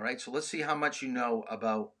quiz. All right, so let's see how much you know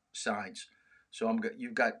about signs. So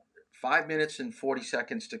you've got 5 minutes and 40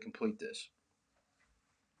 seconds to complete this.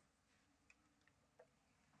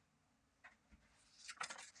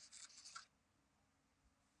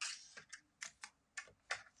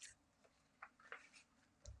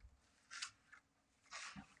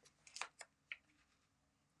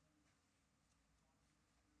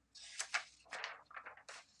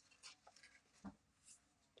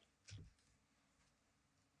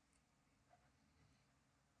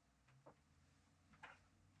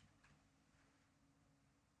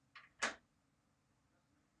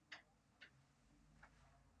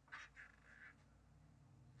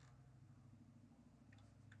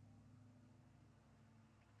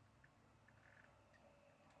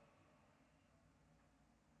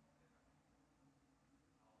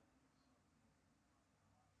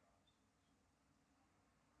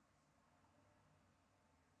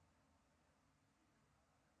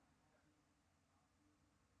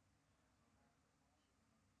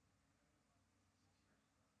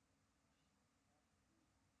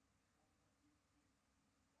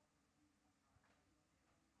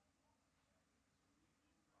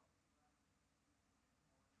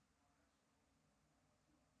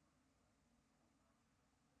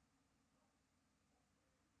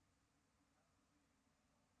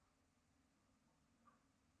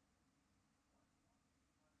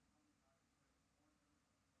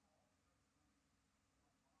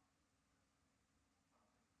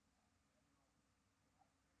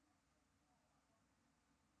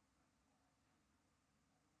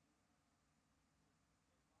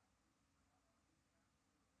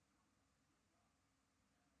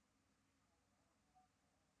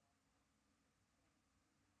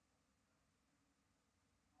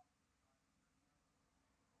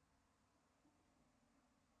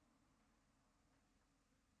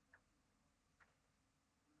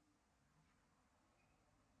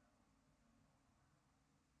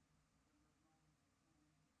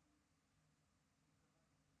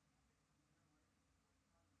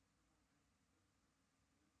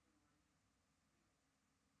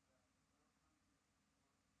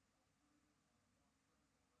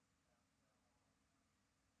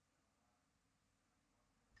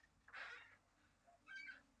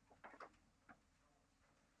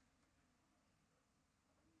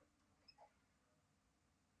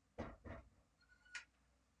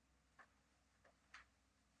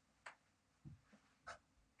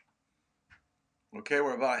 Okay,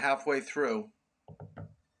 we're about halfway through.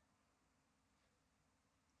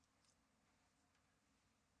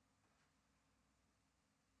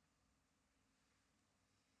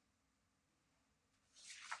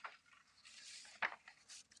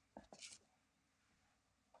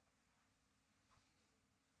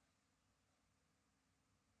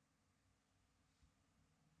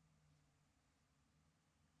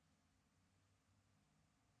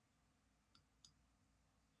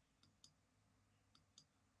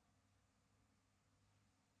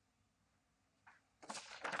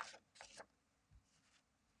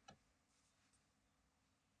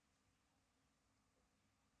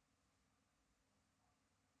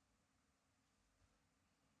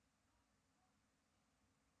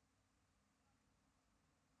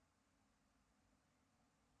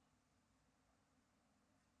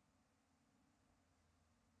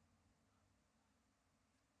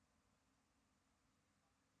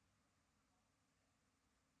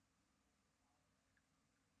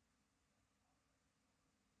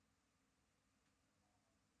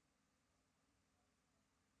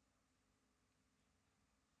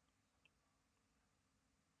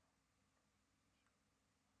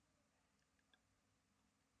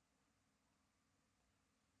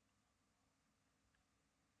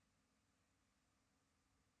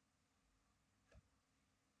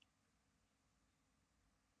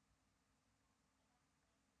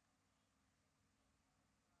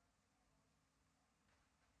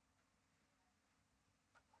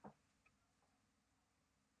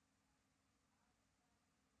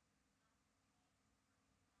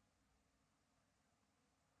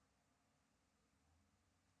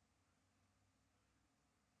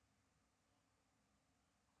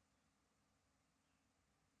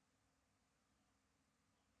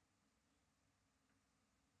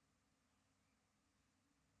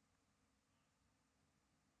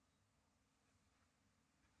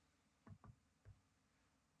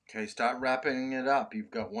 Okay, start wrapping it up.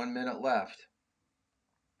 You've got 1 minute left.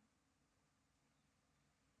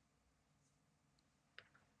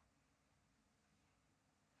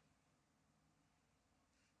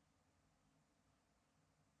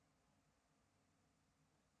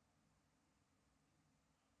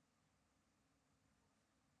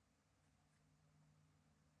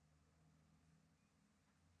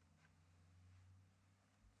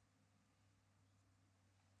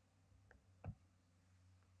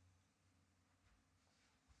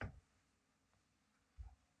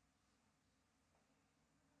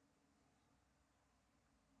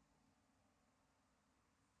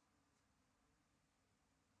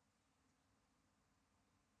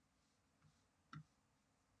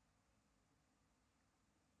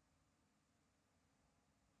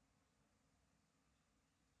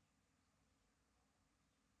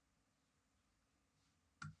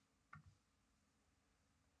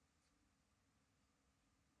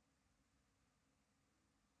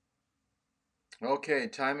 Okay,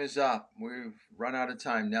 time is up. We've run out of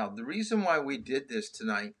time. Now, the reason why we did this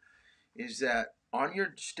tonight is that on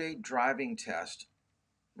your state driving test,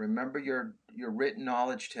 remember your written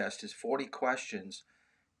knowledge test is 40 questions,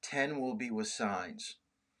 10 will be with signs.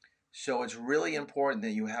 So it's really important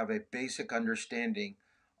that you have a basic understanding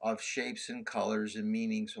of shapes and colors and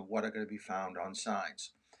meanings of what are going to be found on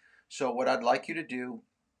signs. So what I'd like you to do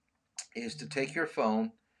is to take your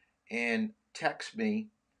phone and text me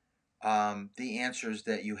the answers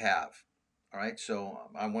that you have. All right, so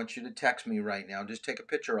I want you to text me right now. Just take a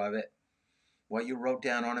picture of it, what you wrote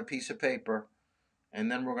down on a piece of paper,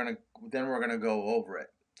 and then we're gonna go over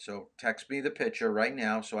it. So text me the picture right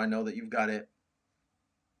now, so I know that you've got it.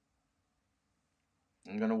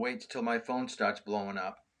 I'm gonna wait till my phone starts blowing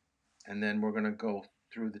up, and then we're gonna go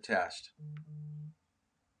through the test.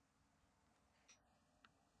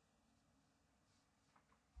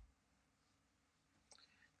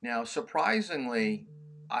 Now, surprisingly,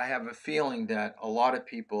 I have a feeling that a lot of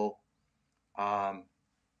people um,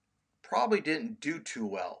 probably didn't do too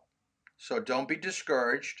well. So don't be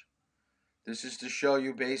discouraged. This is to show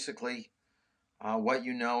you basically what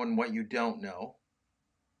you know and what you don't know.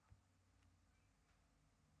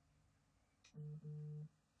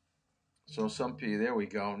 So some people, there we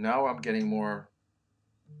go. Now I'm getting more.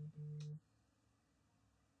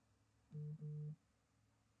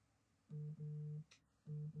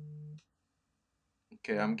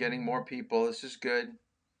 Okay, I'm getting more people. This is good.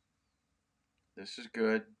 This is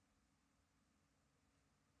good.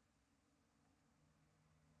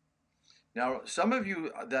 Now, some of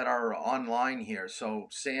you that are online here, so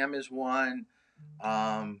Sam is one,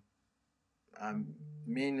 um,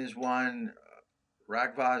 Min is one,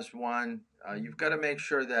 Ragva is one. You've got to make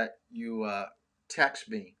sure that you text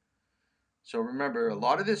me So remember, a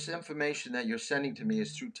lot of this information that you're sending to me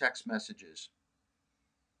is through text messages.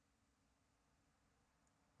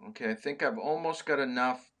 Okay, I think I've almost got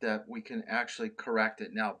enough that we can actually correct it.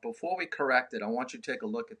 Now, before we correct it, I want you to take a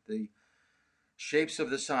look at the shapes of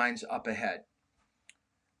the signs up ahead.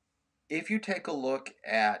 If you take a look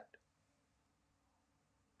at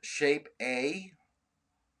shape A,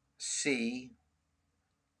 C,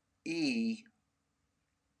 E,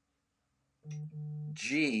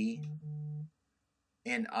 G,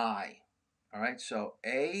 and I. All right, so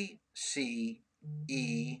A, C,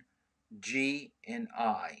 E, G, and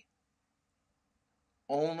I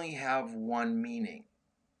only have one meaning.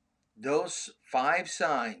 Those 5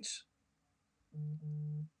 signs,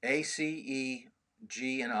 A, C, E,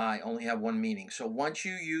 G, and I, only have one meaning. So once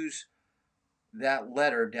you use that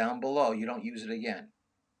letter down below, you don't use it again,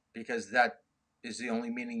 because that is the only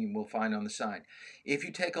meaning you will find on the sign. If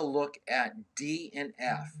you take a look at D and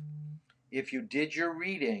F, if you did your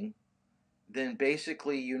reading, then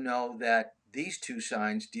basically you know that these 2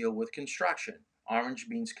 signs deal with construction. Orange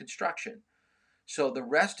means construction. So the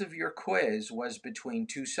rest of your quiz was between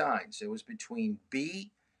 2 signs. It was between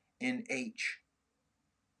B and H.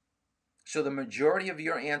 So the majority of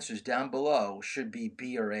your answers down below should be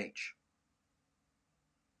B or H.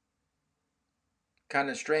 Kind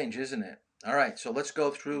of strange, isn't it? All right, so let's go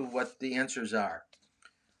through what the answers are.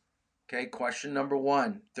 Okay, question number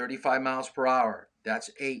 1, 35 miles per hour. That's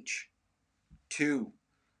H. 2,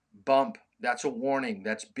 bump. That's a warning.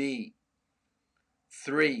 That's B.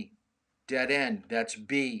 3, dead end. That's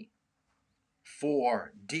B.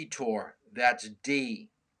 4, detour. That's D.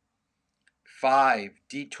 5,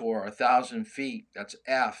 detour 1,000 feet. That's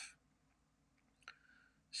F.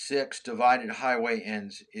 6, divided highway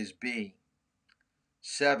ends is B.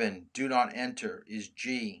 7, do not enter is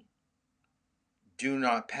G. Do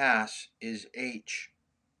not pass is H.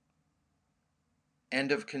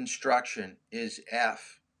 End of construction is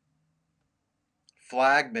F.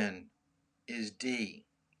 Flagman is D.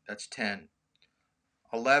 That's 10.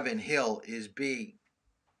 11, hill is B.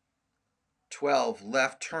 12,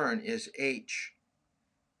 left turn is H.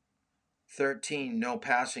 13, no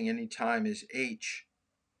passing anytime is H.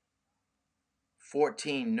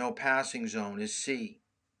 14, no passing zone is C.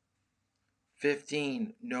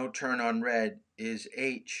 15, no turn on red is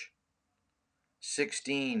H.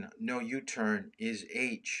 16, no U-turn is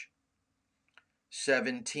H.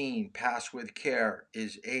 17, pass with care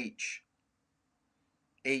is H.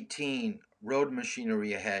 18, road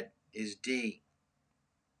machinery ahead is D.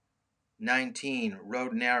 19,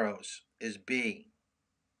 road narrows is B.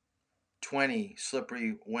 20,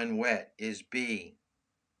 slippery when wet is B.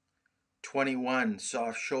 21,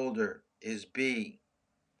 soft shoulder is B.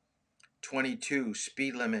 22,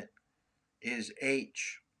 speed limit is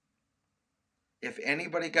H. If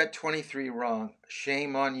anybody got 23 wrong,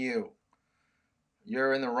 shame on you.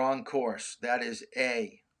 You're in the wrong course. That is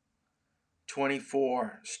A.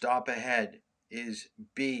 24, stop ahead is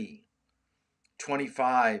B.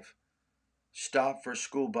 25, stop for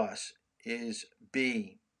school bus is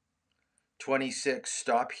B. 26,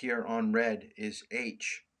 stop here on red is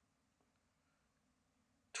H.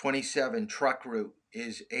 27, truck route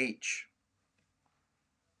is H.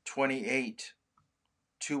 28,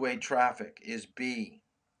 two-way traffic is B.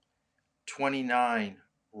 29,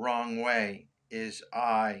 wrong way is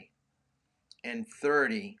I. And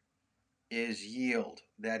 30 is yield.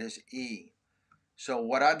 That is E. So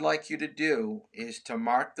what I'd like you to do is to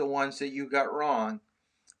mark the ones that you got wrong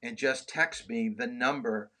and just text me the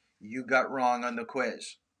number you got wrong on the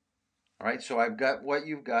quiz. All right, so I've got what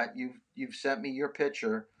you've got. You've sent me your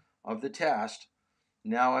picture of the test.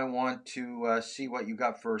 Now I want to see what you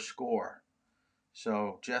got for a score.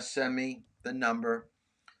 So just send me the number.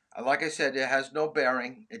 Like I said, it has no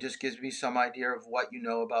bearing. It just gives me some idea of what you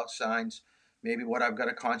know about signs, maybe what I've got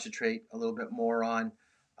to concentrate a little bit more on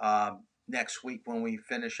next week when we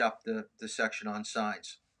finish up the section on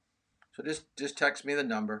signs. So just text me the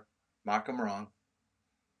number, mark them wrong.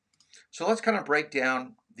 So let's kind of break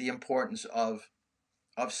down the importance of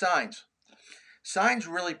signs. Signs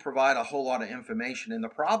really provide a whole lot of information, and the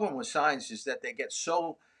problem with signs is that they get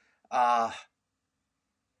so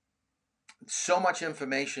much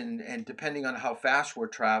information, and depending on how fast we're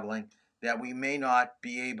traveling, that we may not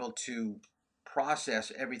be able to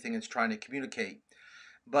process everything it's trying to communicate.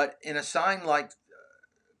 But in a sign like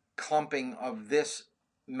clumping of this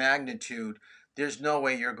magnitude, there's no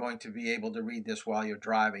way you're going to be able to read this while you're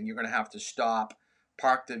driving. You're going to have to stop,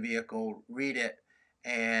 park the vehicle, read it,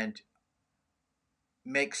 and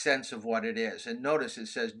make sense of what it is. And notice it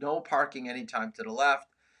says no parking anytime to the left.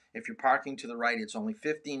 If you're parking to the right, it's only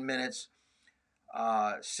 15 minutes.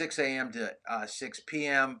 6 a.m. to 6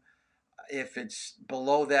 p.m. If it's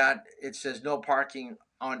below that, it says no parking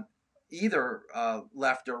on either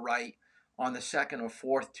left or right on the second or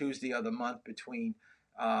fourth Tuesday of the month between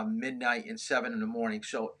midnight and 7 in the morning.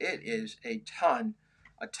 So it is a ton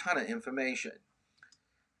of information.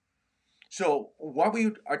 So what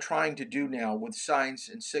we are trying to do now with signs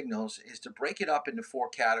and signals is to break it up into 4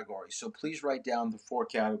 categories. So please write down the 4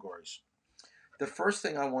 categories. The first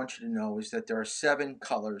thing I want you to know is that there are 7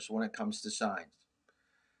 colors when it comes to signs.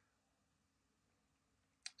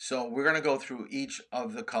 So we're going to go through each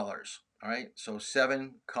of the colors. All right, so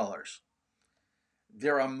 7 colors.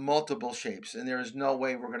 There are multiple shapes, and there is no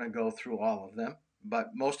way we're going to go through all of them,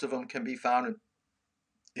 but most of them can be found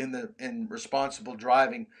in responsible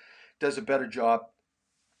driving. Does a better job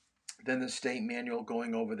than the state manual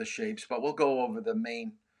going over the shapes, but we'll go over the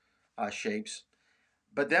main shapes.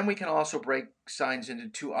 But then we can also break signs into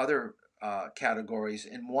 2 other categories,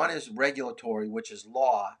 and one is regulatory, which is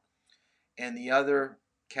law, and the other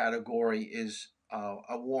category is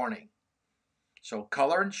a warning. So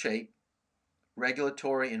color and shape,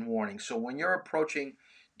 regulatory, and warning. So when you're approaching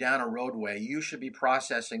down a roadway, you should be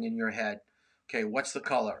processing in your head, okay, what's the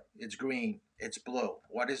color? It's green. It's blue.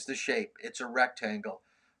 What is the shape? It's a rectangle.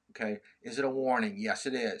 Okay, is it a warning? Yes,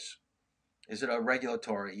 it is. Is it a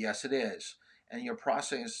regulatory? Yes, it is. And you're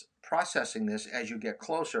processing this as you get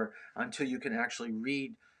closer until you can actually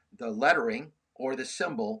read the lettering or the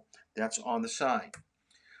symbol that's on the sign.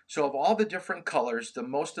 So of all the different colors, the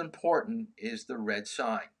most important is the red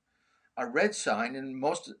sign. A red sign, and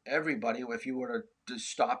most everybody, if you were to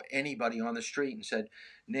stop anybody on the street and said,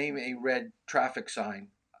 name a red traffic sign,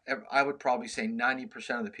 I would probably say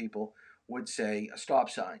 90% of the people would say a stop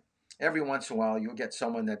sign. Every once in a while, you'll get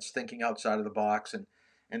someone that's thinking outside of the box, and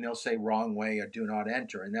they'll say wrong way or do not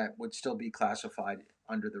enter, and that would still be classified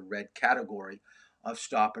under the red category of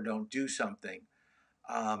stop or don't do something.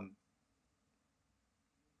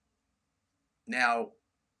 Now,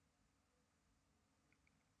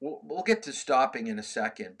 we'll get to stopping in a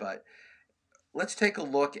second, but let's take a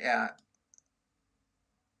look at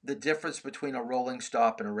the difference between a rolling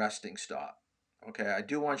stop and a resting stop. Okay, I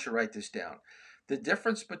do want you to write this down. The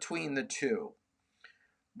difference between the two,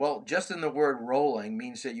 well, just in the word rolling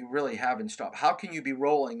means that you really haven't stopped. How can you be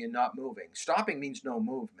rolling and not moving? Stopping means no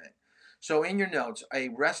movement. So in your notes, a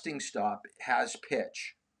resting stop has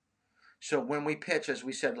pitch. So when we pitch, as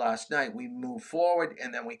we said last night, we move forward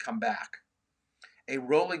and then we come back. A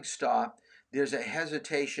rolling stop, there's a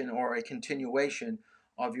hesitation or a continuation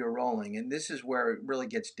of your rolling. And this is where it really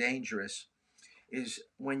gets dangerous, is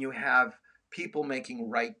when you have people making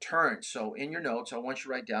right turns. So in your notes, I want you to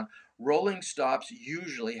write down, rolling stops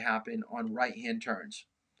usually happen on right-hand turns.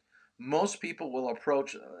 Most people will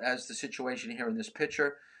approach, as the situation here in this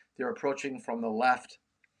picture, they're approaching from the left.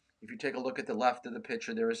 If you take a look at the left of the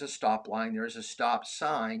picture, there is a stop line, there is a stop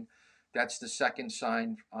sign. That's the second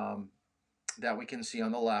sign that we can see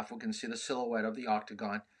on the left. We can see the silhouette of the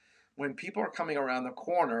octagon. When people are coming around the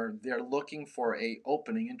corner, they're looking for an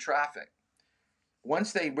opening in traffic.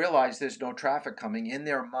 Once they realize there's no traffic coming, in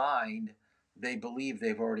their mind, they believe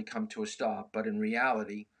they've already come to a stop, but in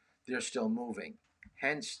reality, they're still moving.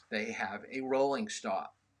 Hence, they have a rolling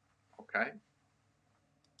stop. Okay?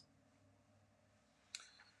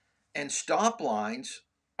 And stop lines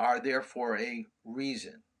are there for a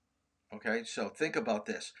reason. Okay, so think about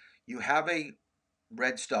this. You have a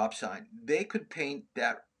red stop sign. They could paint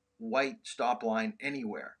that white stop line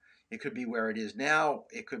anywhere. It could be where it is now.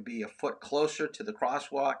 It could be a foot closer to the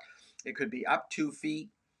crosswalk. It could be up 2 feet.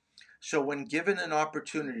 So when given an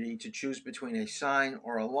opportunity to choose between a sign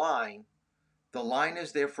or a line, the line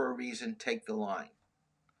is there for a reason. Take the line.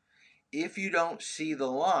 If you don't see the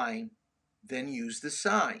line, then use the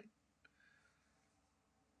sign.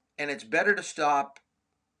 And it's better to stop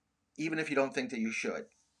even if you don't think that you should.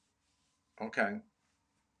 Okay?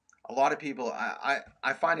 A lot of people,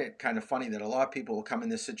 I find it kind of funny that a lot of people will come in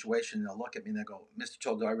this situation and they'll look at me and they'll go, Mr.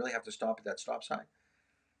 Toll, do I really have to stop at that stop sign?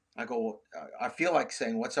 I go, well, I feel like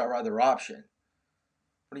saying, what's our other option?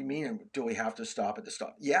 What do you mean, do we have to stop at the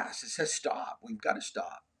stop? Yes, it says stop. We've got to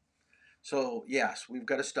stop. So, yes, we've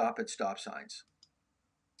got to stop at stop signs.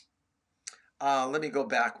 Let me go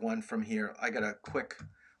back one from here. I got a quick,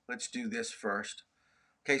 let's do this first.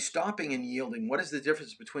 Okay, stopping and yielding. What is the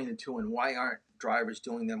difference between the two and why aren't drivers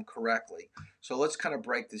doing them correctly? So let's kind of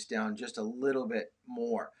break this down just a little bit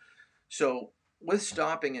more. So with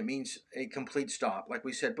stopping, it means a complete stop. Like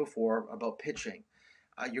we said before about pitching.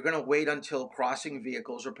 You're going to wait until crossing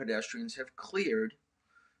vehicles or pedestrians have cleared.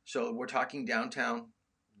 So we're talking downtown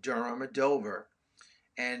Durham or Dover.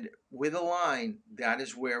 And with a line, that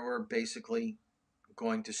is where we're basically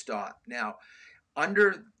going to stop. Now,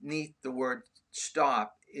 underneath the word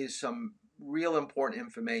stop is some real important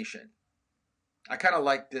information. I kind of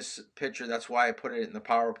like this picture. That's why I put it in the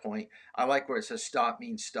PowerPoint. I like where it says stop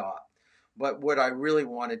means stop. But what I really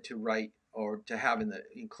wanted to write or to have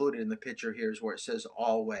included in the picture here is where it says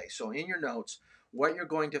all way. So in your notes, what you're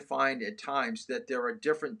going to find at times that there are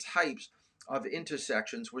different types of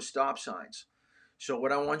intersections with stop signs. So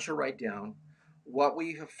what I want you to write down, what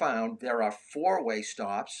we have found, there are four-way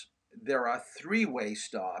stops, there are three-way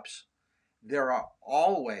stops, there are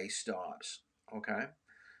all-way stops, okay?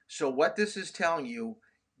 So what this is telling you,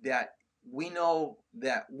 that we know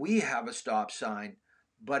that we have a stop sign,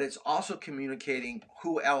 but it's also communicating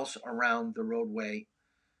who else around the roadway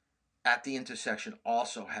at the intersection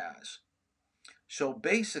also has. So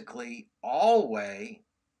basically, all-way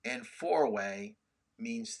and four-way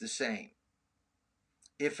means the same.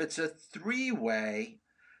 If it's a three-way,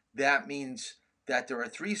 that means that there are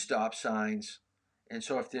three stop signs. And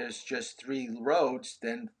so if there's just three roads,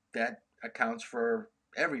 then that accounts for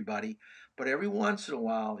everybody. But every once in a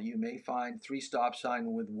while, you may find three stop signs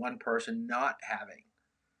with one person not having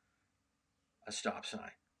a stop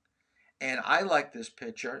sign. And I like this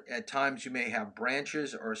picture. At times you may have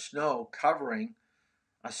branches or snow covering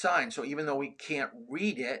a sign. So even though we can't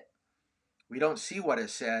read it, we don't see what it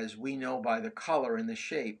says, we know by the color and the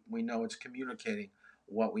shape, we know it's communicating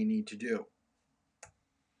what we need to do.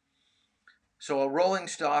 So a rolling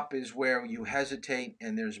stop is where you hesitate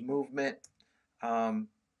and there's movement.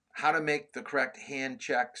 How to make the correct hand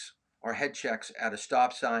checks or head checks at a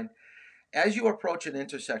stop sign. As you approach an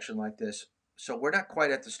intersection like this, so we're not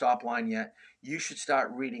quite at the stop line yet, you should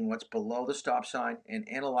start reading what's below the stop sign and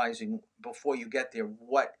analyzing before you get there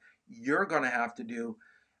what you're going to have to do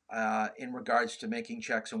in regards to making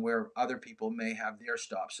checks and where other people may have their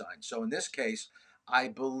stop sign. So in this case, I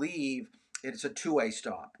believe it's a two-way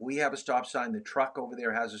stop. We have a stop sign. The truck over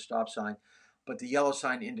there has a stop sign, but the yellow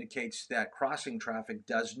sign indicates that crossing traffic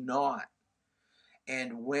does not.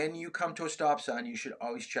 And when you come to a stop sign, you should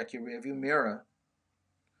always check your rearview mirror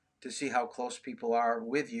to see how close people are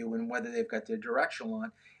with you and whether they've got their directional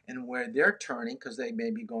on and where they're turning, because they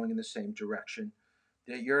may be going in the same direction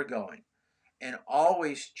that you're going. And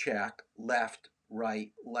always check left,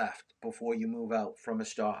 right, left before you move out from a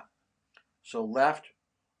stop. So left,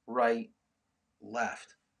 right,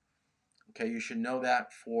 left. Okay, you should know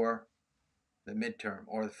that for the midterm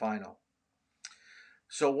or the final.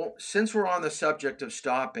 So since we're on the subject of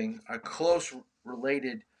stopping, a close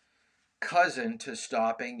related cousin to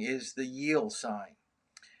stopping is the yield sign.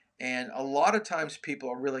 And a lot of times people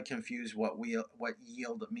are really confused what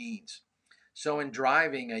yield means. So in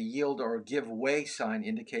driving, a yield or give way sign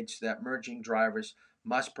indicates that merging drivers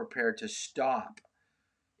must prepare to stop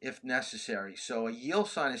if necessary. So a yield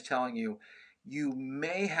sign is telling you you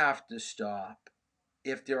may have to stop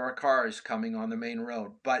if there are cars coming on the main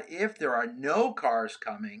road. But if there are no cars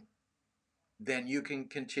coming, then you can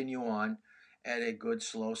continue on at a good,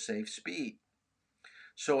 slow, safe speed.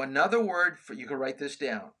 So another word for, you can write this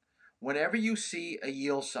down. Whenever you see a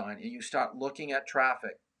yield sign and you start looking at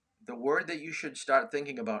traffic, the word that you should start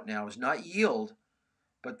thinking about now is not yield,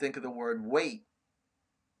 but think of the word wait.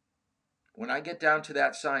 When I get down to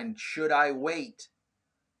that sign, should I wait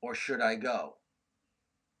or should I go?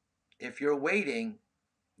 If you're waiting,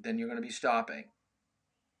 then you're going to be stopping.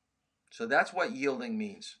 So that's what yielding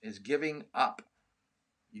means, is giving up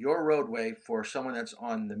your roadway for someone that's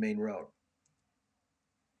on the main road.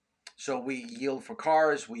 So we yield for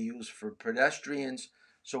cars, we use for pedestrians.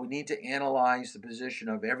 So we need to analyze the position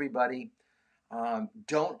of everybody.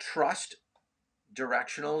 Don't trust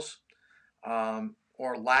directionals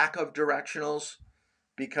or lack of directionals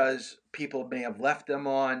because people may have left them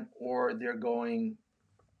on or they're going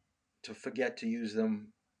to forget to use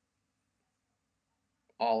them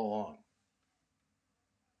all along.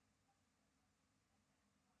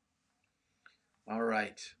 All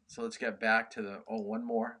right, so let's get back to one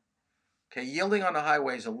more. Okay, yielding on the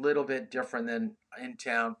highway is a little bit different than in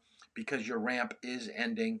town because your ramp is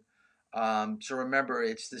ending. So remember,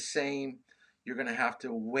 it's the same. You're going to have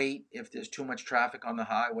to wait if there's too much traffic on the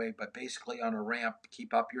highway, but basically on a ramp,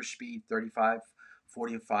 keep up your speed, 35,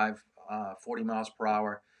 45, 40 miles per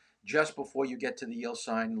hour. Just before you get to the yield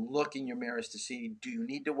sign, look in your mirrors to see, do you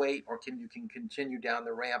need to wait or can you continue down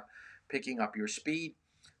the ramp, picking up your speed?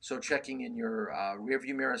 So checking in your rear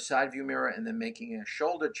view mirror, side view mirror, and then making a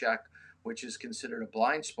shoulder check, which is considered a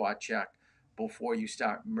blind spot check before you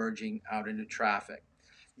start merging out into traffic.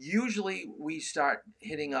 Usually we start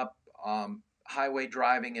hitting up highway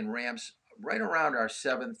driving and ramps right around our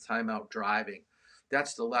 7th time out driving.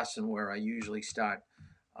 That's the lesson where I usually start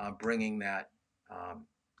bringing that um,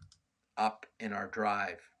 up in our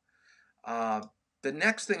drive. Uh, the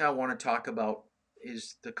next thing I want to talk about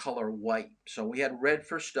is the color white. So we had red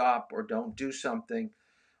for stop or don't do something.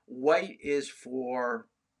 White is for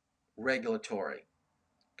regulatory.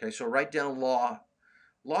 Okay, so write down law.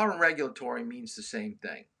 Law and regulatory means the same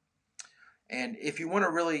thing. And if you want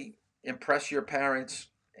to really impress your parents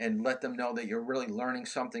and let them know that you're really learning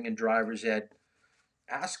something in driver's ed,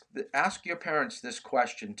 ask your parents this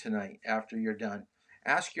question tonight after you're done.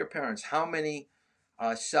 Ask your parents how many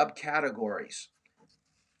subcategories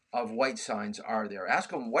of white signs are there. Ask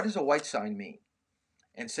them, what does a white sign mean?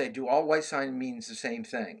 And say, do all white signs mean the same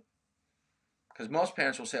thing? Because most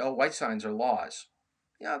parents will say, oh, white signs are laws.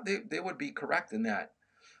 Yeah, they would be correct in that.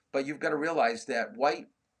 But you've got to realize that white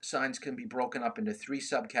signs can be broken up into 3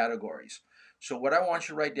 subcategories. So what I want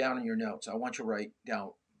you to write down in your notes, I want you to write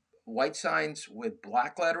down white signs with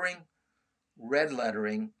black lettering, red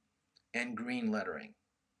lettering, and green lettering.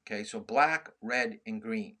 Okay, so black, red, and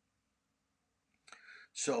green.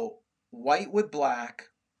 So white with black,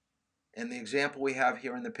 and the example we have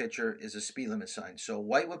here in the picture is a speed limit sign. So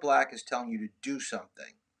white with black is telling you to do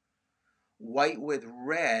something. White with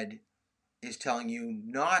red is telling you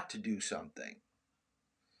not to do something.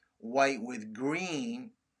 White with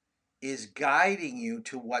green is guiding you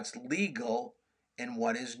to what's legal and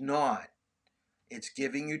what is not. It's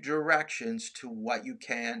giving you directions to what you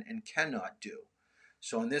can and cannot do.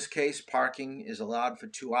 So in this case, parking is allowed for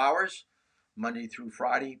 2 hours, Monday through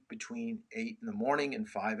Friday, between 8 in the morning and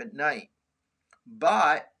 5 at night.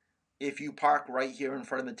 But if you park right here in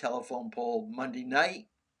front of the telephone pole Monday night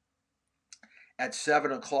at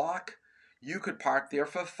 7 o'clock, you could park there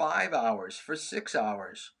for 5 hours, for 6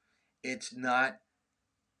 hours. It's not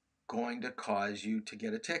going to cause you to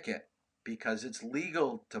get a ticket because it's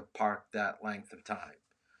legal to park that length of time.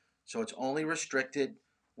 So it's only restricted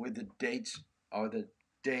with the dates or the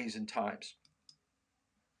days and times.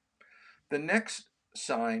 The next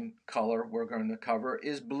sign color we're going to cover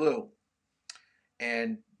is blue.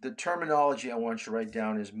 And the terminology I want you to write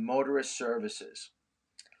down is motorist services.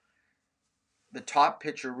 The top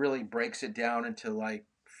picture really breaks it down into like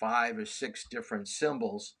 5 or 6 different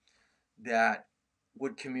symbols that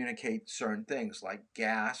would communicate certain things like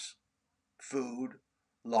gas, food,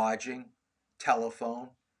 lodging,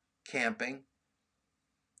 telephone, camping.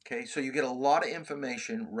 Okay, so you get a lot of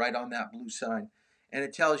information right on that blue sign, and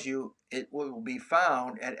it tells you it will be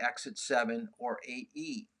found at exit 7 or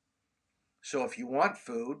 8E. So if you want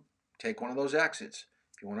food, take one of those exits.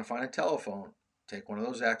 If you want to find a telephone, take one of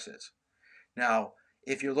those exits. Now,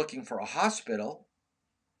 if you're looking for a hospital,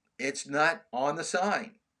 it's not on the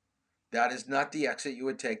sign. That is not the exit you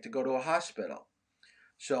would take to go to a hospital.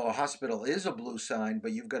 So a hospital is a blue sign,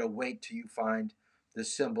 but you've got to wait till you find the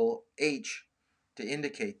symbol H to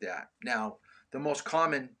indicate that. Now, the most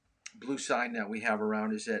common blue sign that we have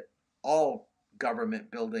around is at all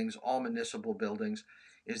government buildings, all municipal buildings,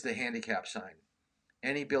 is the handicap sign.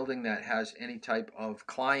 Any building that has any type of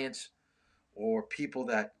clients or people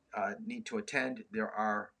that need to attend, there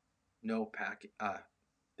are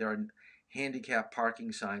there are handicap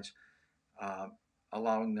parking signs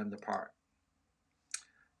allowing them to park.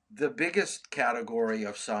 The biggest category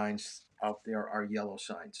of signs out there are yellow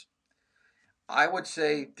signs. I would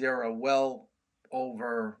say there are well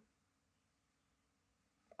over,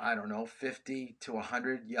 I don't know, 50 to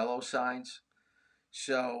 100 yellow signs.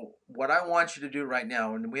 So what I want you to do right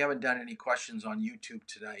now, and we haven't done any questions on YouTube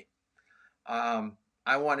tonight,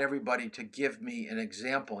 I want everybody to give me an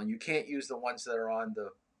example, and you can't use the ones that are on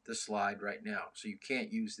the slide right now. So you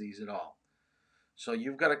can't use these at all. So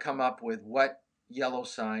you've got to come up with what yellow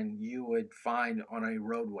sign you would find on a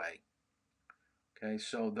roadway. Okay,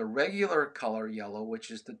 so the regular color yellow,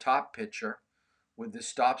 which is the top picture with the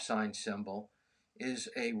stop sign symbol, is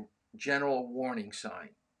a general warning sign.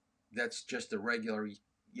 That's just a regular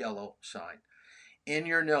yellow sign. In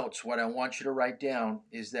your notes, what I want you to write down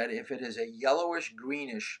is that if it is a yellowish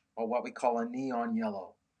greenish, or what we call a neon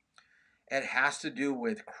yellow, it has to do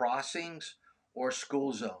with crossings or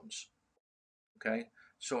school zones. Okay,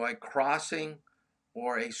 so a crossing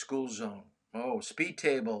or a school zone. Oh, speed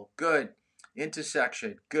table, good.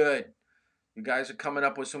 Intersection, good. You guys are coming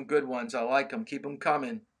up with some good ones. I like them. Keep them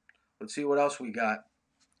coming. Let's see what else we got.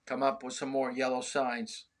 Come up with some more yellow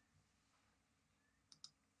signs.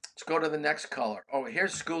 Let's go to the next color. Oh,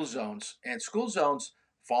 here's school zones. And school zones,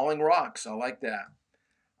 falling rocks. I like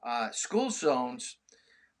that. School zones,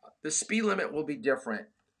 the speed limit will be different.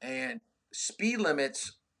 And speed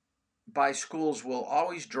limits by schools will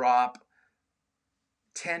always drop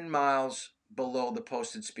 10 miles below the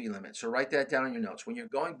posted speed limit. So write that down in your notes. When you're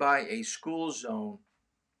going by a school zone,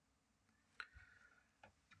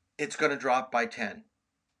 it's going to drop by 10.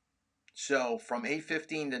 So from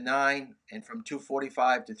 8:15 to 9 and from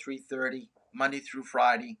 2:45 to 3:30, Monday through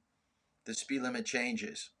Friday, the speed limit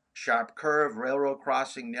changes. Sharp curve, railroad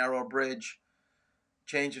crossing, narrow bridge,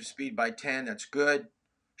 change of speed by 10, that's good.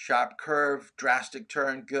 Sharp curve, drastic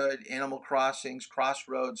turn, good. Animal crossings,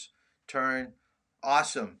 crossroads, turn,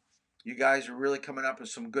 awesome. You guys are really coming up with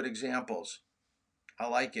some good examples. I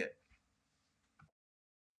like it.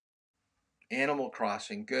 Animal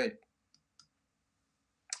crossing, good.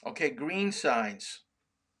 Okay, green signs.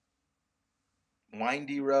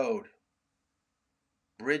 Windy road.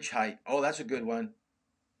 Bridge height. Oh, that's a good one.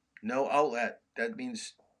 No outlet. That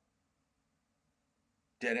means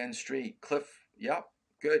dead end street. Cliff. Yep.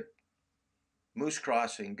 Good. Moose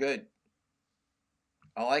crossing. Good.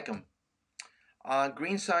 I like them.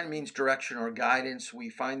 Green sign means direction or guidance. We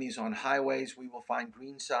find these on highways. We will find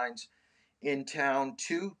green signs in town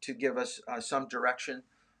too to give us some direction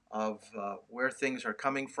of where things are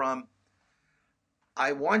coming from.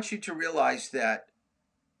 I want you to realize that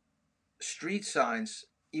street signs,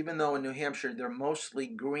 even though in New Hampshire they're mostly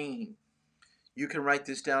green, you can write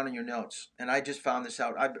this down in your notes. And I just found this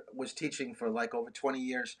out. I was teaching for like over 20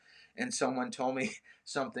 years, and someone told me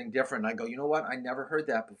something different. I go, you know what? I never heard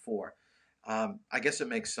that before. I guess it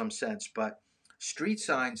makes some sense, but street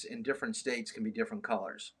signs in different states can be different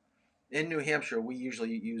colors. In New Hampshire, we usually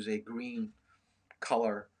use a green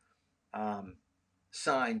color um,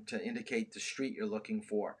 sign to indicate the street you're looking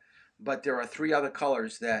for. But there are three other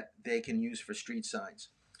colors that they can use for street signs.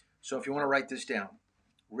 So if you want to write this down,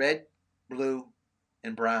 red, blue,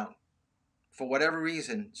 and brown. For whatever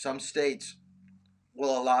reason, some states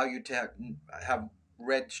will allow you to have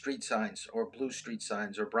red street signs or blue street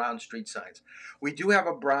signs or brown street signs. We do have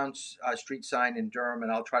a brown street sign in Durham,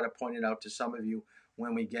 and I'll try to point it out to some of you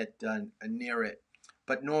when we get near it.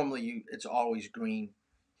 But normally it's always green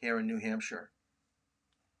here in New Hampshire.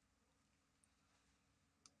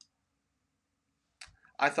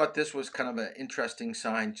 I thought this was kind of an interesting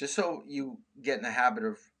sign, just so you get in the habit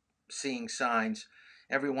of seeing signs.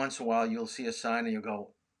 Every once in a while, you'll see a sign and you'll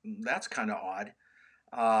go, that's kind of odd.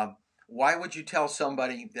 Why would you tell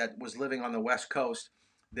somebody that was living on the West Coast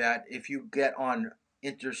that if you get on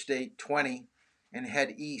Interstate 20 and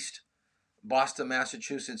head east, Boston,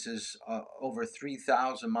 Massachusetts is over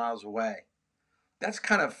 3,000 miles away? That's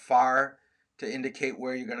kind of far to indicate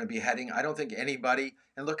where you're going to be heading. I don't think anybody,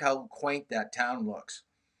 and look how quaint that town looks.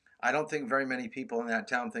 I don't think very many people in that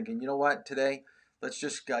town thinking, you know what, today, let's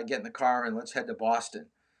just get in the car and let's head to Boston.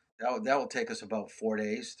 That will take us about 4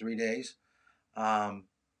 days, 3 days.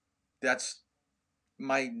 That's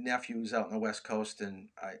my nephew's out on the West Coast, and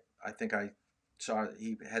I think I saw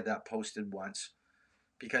he had that posted once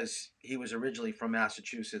because he was originally from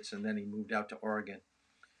Massachusetts and then he moved out to Oregon.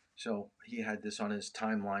 So he had this on his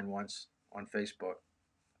timeline once on Facebook.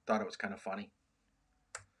 Thought it was kind of funny.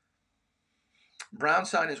 Brown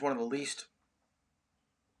sign is one of the least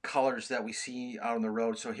colors that we see out on the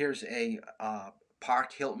road. So here's a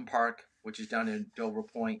park, Hilton Park, which is down in Dover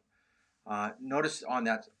Point. Notice on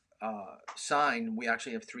that sign, we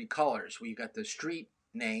actually have three colors. We've got the street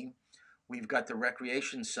name, we've got the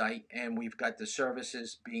recreation site, and we've got the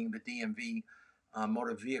services being the DMV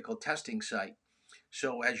motor vehicle testing site.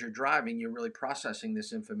 So as you're driving, you're really processing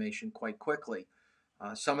this information quite quickly.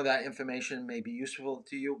 Some of that information may be useful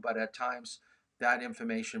to you, but at times that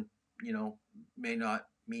information, may not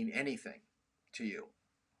mean anything to you.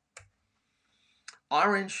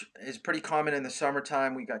 Orange is pretty common in the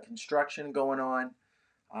summertime. We got construction going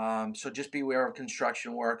on. So just beware of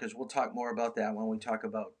construction workers. We'll talk more about that when we talk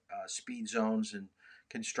about speed zones and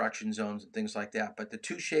construction zones and things like that. But the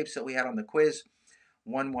two shapes that we had on the quiz,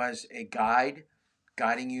 one was a guide,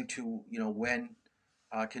 guiding you to, when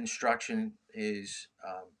construction is,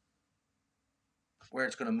 where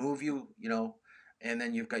it's going to move you, and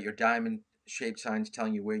then you've got your diamond shaped signs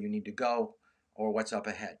telling you where you need to go or what's up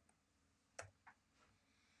ahead.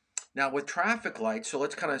 Now with traffic lights, so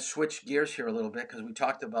let's kind of switch gears here a little bit because we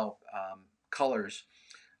talked about colors.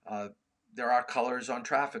 There are colors on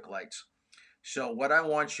traffic lights. So what I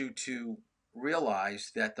want you to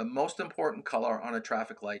realize that the most important color on a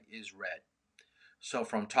traffic light is red. So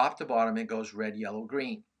from top to bottom, it goes red, yellow,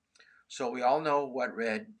 green. So we all know what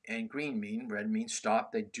red and green mean. Red means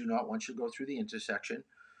stop. They do not want you to go through the intersection.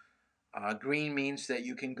 Green means that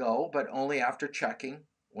you can go, but only after checking.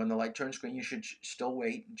 When the light turns green, you should still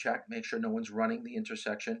wait and check, make sure no one's running the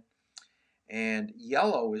intersection. And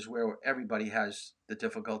yellow is where everybody has the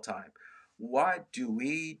difficult time. What do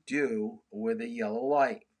we do with a yellow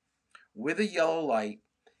light? With a yellow light,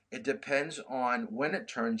 it depends on when it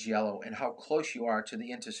turns yellow and how close you are to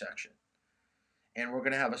the intersection. And we're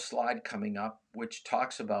going to have a slide coming up which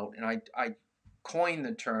talks about, and I coined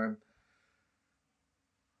the term,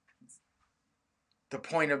 the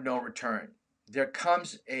point of no return. There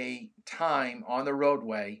comes a time on the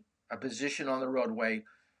roadway, a position on the roadway,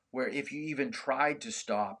 where if you even tried to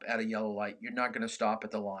stop at a yellow light, you're not going to stop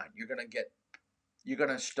at the line. You're going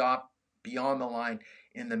to stop beyond the line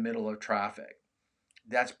in the middle of traffic.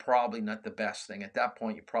 That's probably not the best thing. At that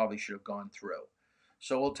point, you probably should have gone through.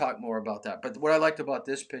 So we'll talk more about that. But what I liked about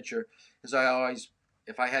this picture is I always,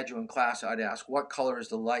 if I had you in class, I'd ask, what color is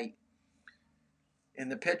the light in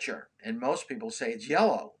the picture? And most people say it's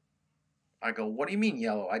yellow. I go, what do you mean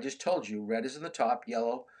yellow? I just told you red is in the top,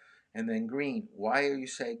 yellow, and then green. Why are you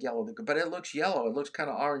saying yellow? But it looks yellow. It looks kind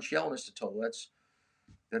of orange yellow, Mr. Toll.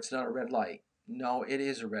 That's not a red light. No, it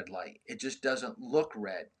is a red light. It just doesn't look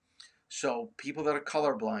red. So people that are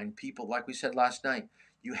colorblind, people, like we said last night,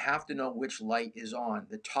 you have to know which light is on.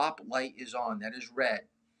 The top light is on. That is red.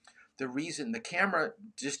 The reason, the camera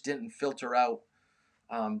just didn't filter out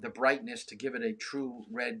the brightness to give it a true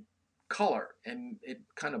red color, and it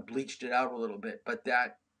kind of bleached it out a little bit, but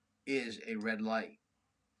that is a red light.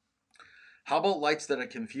 How about lights that are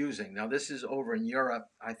confusing? Now this is over in Europe.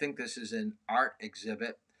 I think this is an art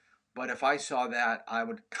exhibit, but if I saw that, I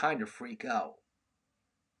would kind of freak out.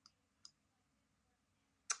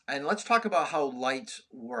 And let's talk about how lights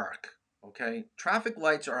work, okay? Traffic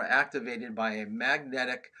lights are activated by a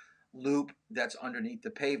magnetic loop that's underneath the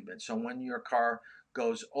pavement. So when your car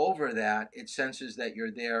goes over that, it senses that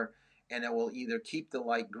you're there, and it will either keep the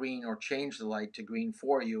light green or change the light to green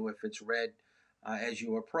for you if it's red as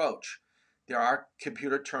you approach. There are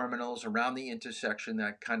computer terminals around the intersection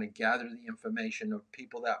that kind of gather the information of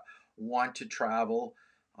people that want to travel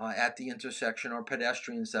at the intersection, or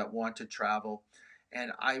pedestrians that want to travel.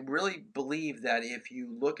 And I really believe that if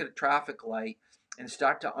you look at a traffic light and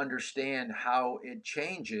start to understand how it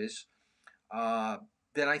changes,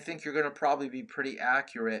 then I think you're going to probably be pretty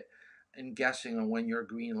accurate in guessing on when your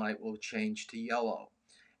green light will change to yellow.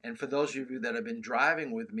 And for those of you that have been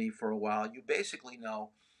driving with me for a while, you basically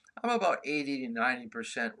know I'm about 80 to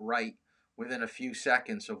 90% right within a few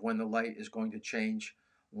seconds of when the light is going to change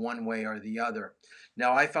one way or the other.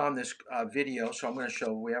 Now I found this video, so I'm going to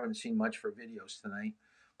show, we haven't seen much for videos tonight,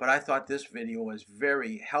 but I thought this video was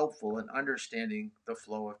very helpful in understanding the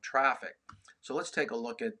flow of traffic. So let's take a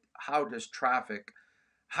look at how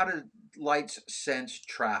do lights sense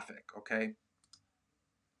traffic, okay?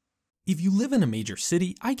 If you live in a major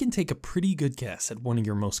city, I can take a pretty good guess at one of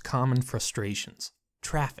your most common frustrations: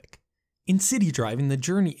 traffic. In city driving, the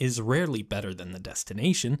journey is rarely better than the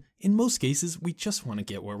destination. In most cases, we just want to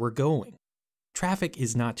get where we're going. Traffic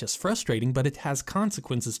is not just frustrating, but it has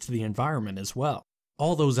consequences to the environment as well.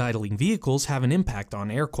 All those idling vehicles have an impact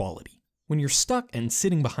on air quality. When you're stuck and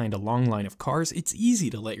sitting behind a long line of cars, it's easy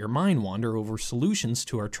to let your mind wander over solutions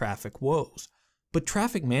to our traffic woes. But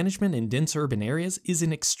traffic management in dense urban areas is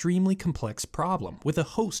an extremely complex problem with a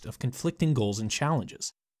host of conflicting goals and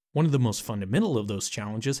challenges. One of the most fundamental of those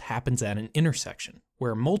challenges happens at an intersection,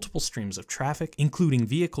 where multiple streams of traffic, including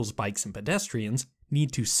vehicles, bikes, and pedestrians,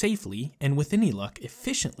 need to safely, and with any luck,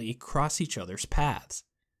 efficiently cross each other's paths.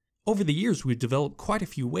 Over the years, we've developed quite a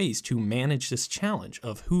few ways to manage this challenge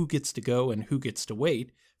of who gets to go and who gets to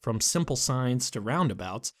wait, from simple signs to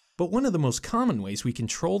roundabouts, but one of the most common ways we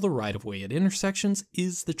control the right-of-way at intersections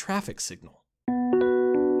is the traffic signal.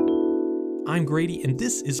 I'm Grady, and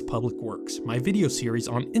this is Public Works, my video series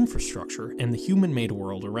on infrastructure and the human-made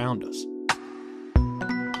world around us.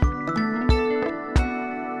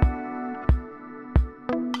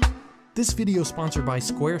 This video is sponsored by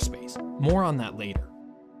Squarespace. More on that later.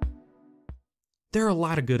 There are a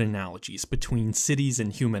lot of good analogies between cities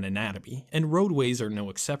and human anatomy, and roadways are no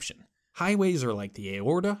exception. Highways are like the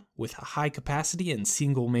aorta, with a high capacity and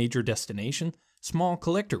single major destination. Small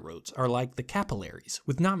collector roads are like the capillaries,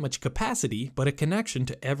 with not much capacity, but a connection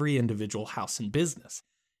to every individual house and business.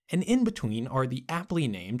 And in between are the aptly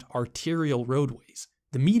named arterial roadways,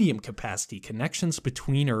 the medium capacity connections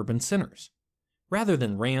between urban centers. Rather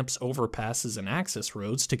than ramps, overpasses, and access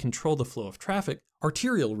roads to control the flow of traffic,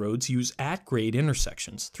 arterial roads use at-grade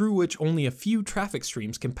intersections through which only a few traffic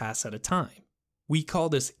streams can pass at a time. We call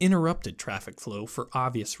this interrupted traffic flow for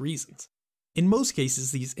obvious reasons. In most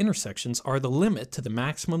cases, these intersections are the limit to the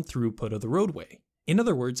maximum throughput of the roadway. In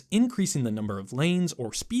other words, increasing the number of lanes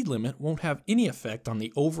or speed limit won't have any effect on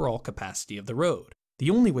the overall capacity of the road. The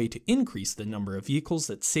only way to increase the number of vehicles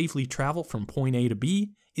that safely travel from point A to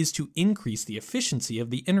B is to increase the efficiency of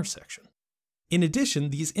the intersection. In addition,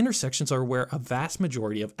 these intersections are where a vast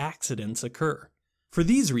majority of accidents occur. For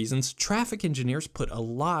these reasons, traffic engineers put a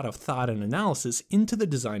lot of thought and analysis into the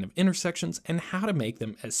design of intersections and how to make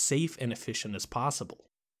them as safe and efficient as possible.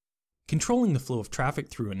 Controlling the flow of traffic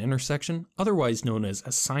through an intersection, otherwise known as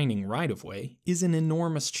assigning right-of-way, is an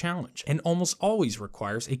enormous challenge and almost always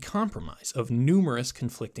requires a compromise of numerous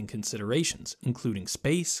conflicting considerations, including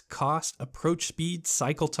space, cost, approach speed,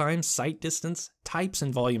 cycle time, sight distance, types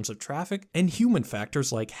and volumes of traffic, and human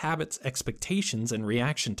factors like habits, expectations, and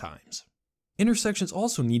reaction times. Intersections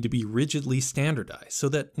also need to be rigidly standardized so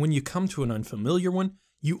that when you come to an unfamiliar one,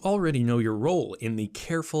 you already know your role in the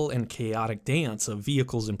careful and chaotic dance of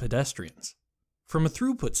vehicles and pedestrians. From a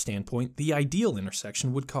throughput standpoint, the ideal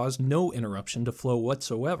intersection would cause no interruption to flow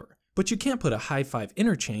whatsoever, but you can't put a high-five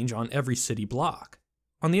interchange on every city block.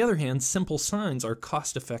 On the other hand, simple signs are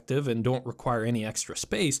cost-effective and don't require any extra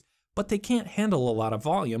space, but they can't handle a lot of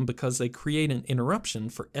volume because they create an interruption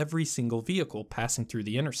for every single vehicle passing through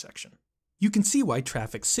the intersection. You can see why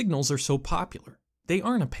traffic signals are so popular. They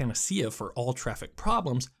aren't a panacea for all traffic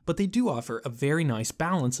problems, but they do offer a very nice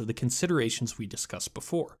balance of the considerations we discussed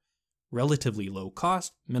before. Relatively low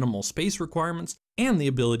cost, minimal space requirements, and the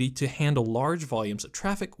ability to handle large volumes of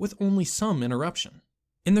traffic with only some interruption.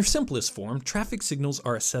 In their simplest form, traffic signals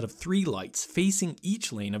are a set of 3 lights facing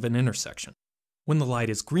each lane of an intersection. When the light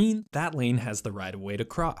is green, that lane has the right-of-way to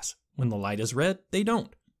cross. When the light is red, they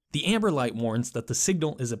don't. The amber light warns that the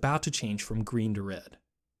signal is about to change from green to red.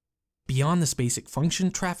 Beyond this basic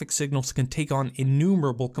function, traffic signals can take on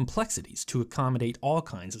innumerable complexities to accommodate all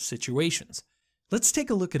kinds of situations. Let's take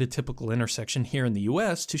a look at a typical intersection here in the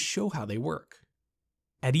US to show how they work.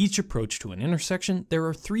 At each approach to an intersection, there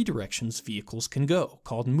are 3 directions vehicles can go,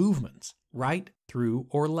 called movements: right, through,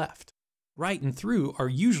 or left. Right and through are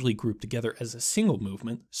usually grouped together as a single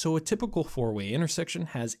movement, so a typical 4-way intersection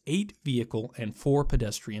has 8 vehicle and 4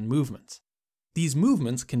 pedestrian movements. These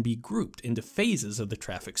movements can be grouped into phases of the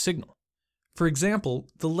traffic signal. For example,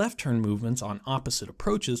 the left turn movements on opposite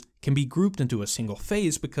approaches can be grouped into a single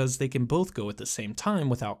phase because they can both go at the same time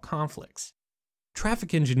without conflicts.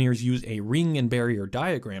 Traffic engineers use a ring and barrier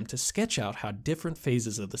diagram to sketch out how different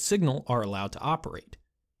phases of the signal are allowed to operate.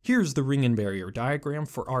 Here's the ring and barrier diagram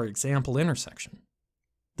for our example intersection.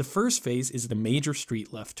 The first phase is the major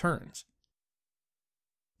street left turns.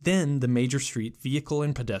 Then the major street vehicle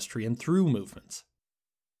and pedestrian through movements.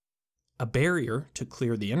 A barrier to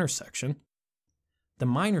clear the intersection. The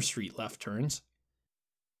minor street left turns.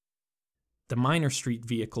 The minor street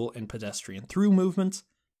vehicle and pedestrian through movements.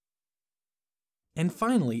 And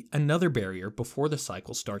finally, another barrier before the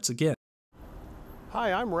cycle starts again.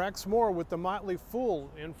 Hi, I'm Rex Moore with the Motley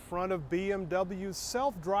Fool in front of BMW's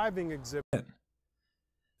self-driving exhibit.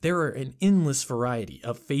 There are an endless variety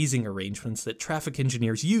of phasing arrangements that traffic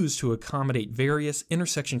engineers use to accommodate various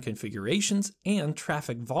intersection configurations and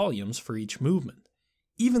traffic volumes for each movement.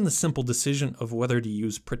 Even the simple decision of whether to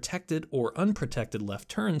use protected or unprotected left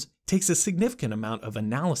turns takes a significant amount of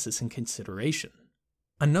analysis and consideration.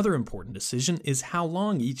 Another important decision is how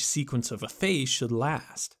long each sequence of a phase should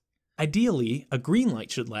last. Ideally, a green light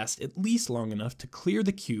should last at least long enough to clear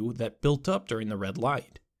the queue that built up during the red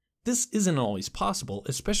light. This isn't always possible,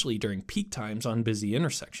 especially during peak times on busy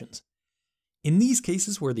intersections. In these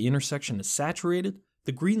cases where the intersection is saturated,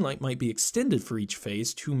 the green light might be extended for each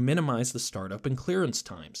phase to minimize the startup and clearance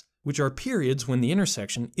times, which are periods when the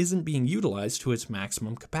intersection isn't being utilized to its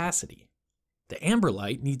maximum capacity. The amber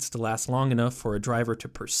light needs to last long enough for a driver to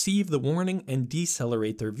perceive the warning and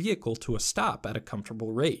decelerate their vehicle to a stop at a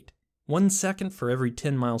comfortable rate. 1 second for every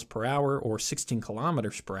 10 miles per hour or 16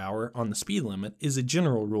 kilometers per hour on the speed limit is a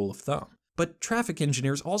general rule of thumb. But traffic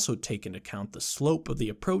engineers also take into account the slope of the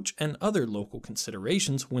approach and other local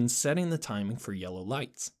considerations when setting the timing for yellow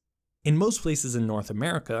lights. In most places in North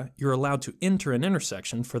America, you're allowed to enter an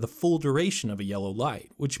intersection for the full duration of a yellow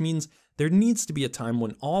light, which means there needs to be a time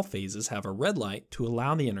when all phases have a red light to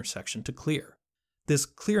allow the intersection to clear. This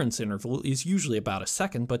clearance interval is usually about a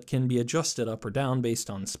second, but can be adjusted up or down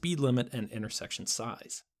based on speed limit and intersection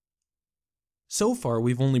size. So far,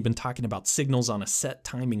 we've only been talking about signals on a set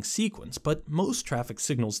timing sequence, but most traffic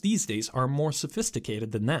signals these days are more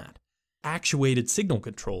sophisticated than that. Actuated signal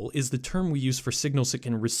control is the term we use for signals that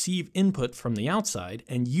can receive input from the outside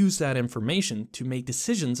and use that information to make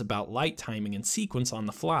decisions about light timing and sequence on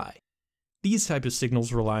the fly. These types of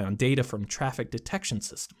signals rely on data from traffic detection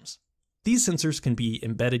systems. These sensors can be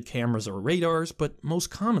embedded cameras or radars, but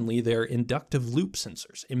most commonly they're inductive loop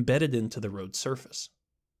sensors embedded into the road surface.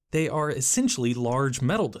 They are essentially large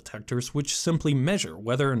metal detectors which simply measure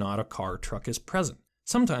whether or not a car or truck is present,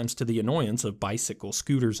 sometimes to the annoyance of bicycles,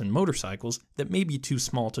 scooters, and motorcycles that may be too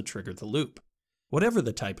small to trigger the loop. Whatever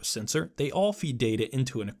the type of sensor, they all feed data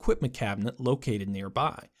into an equipment cabinet located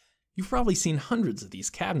nearby. You've probably seen hundreds of these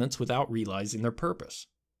cabinets without realizing their purpose.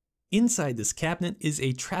 Inside this cabinet is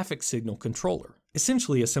a traffic signal controller,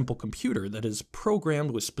 essentially a simple computer that is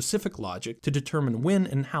programmed with specific logic to determine when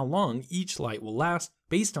and how long each light will last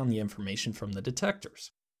based on the information from the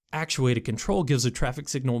detectors. Actuated control gives a traffic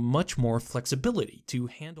signal much more flexibility to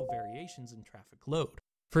handle variations in traffic load.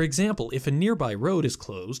 For example, if a nearby road is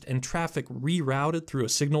closed and traffic rerouted through a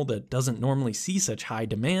signal that doesn't normally see such high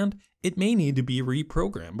demand, it may need to be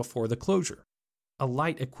reprogrammed before the closure. A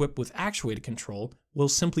light equipped with actuated control will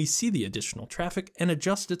simply see the additional traffic and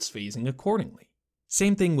adjust its phasing accordingly.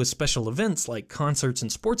 Same thing with special events like concerts and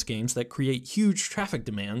sports games that create huge traffic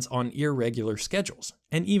demands on irregular schedules,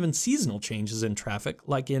 and even seasonal changes in traffic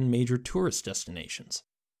like in major tourist destinations.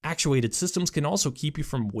 Actuated systems can also keep you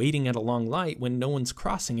from waiting at a long light when no one's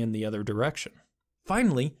crossing in the other direction.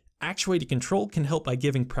 Finally, actuated control can help by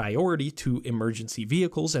giving priority to emergency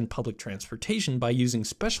vehicles and public transportation by using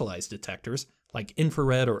specialized detectors like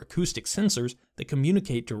infrared or acoustic sensors that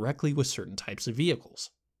communicate directly with certain types of vehicles.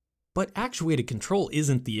 But actuated control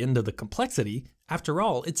isn't the end of the complexity. After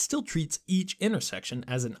all, it still treats each intersection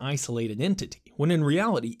as an isolated entity, when in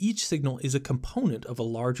reality each signal is a component of a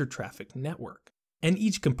larger traffic network. And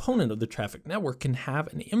each component of the traffic network can have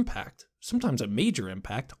an impact, sometimes a major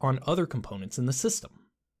impact, on other components in the system.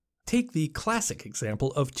 Take the classic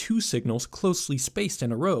example of two signals closely spaced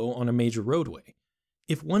in a row on a major roadway.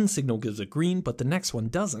 If one signal gives a green but the next one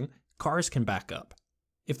doesn't, cars can back up.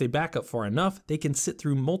 If they back up far enough, they can sit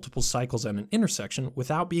through multiple cycles at an intersection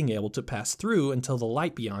without being able to pass through until the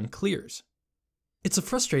light beyond clears. It's a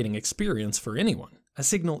frustrating experience for anyone. A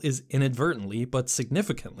signal is inadvertently but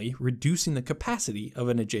significantly reducing the capacity of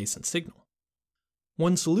an adjacent signal.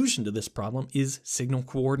 One solution to this problem is signal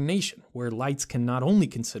coordination, where lights can not only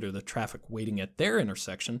consider the traffic waiting at their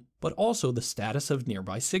intersection, but also the status of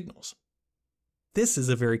nearby signals. This is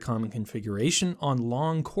a very common configuration on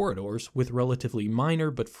long corridors with relatively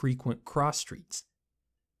minor but frequent cross streets.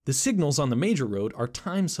 The signals on the major road are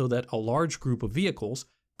timed so that a large group of vehicles,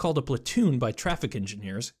 called a platoon by traffic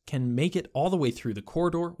engineers, can make it all the way through the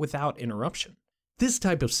corridor without interruption. This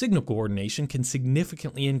type of signal coordination can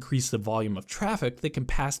significantly increase the volume of traffic that can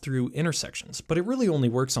pass through intersections, but it really only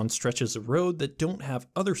works on stretches of road that don't have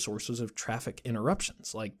other sources of traffic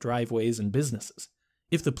interruptions, like driveways and businesses.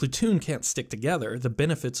 If the platoon can't stick together, the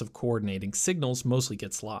benefits of coordinating signals mostly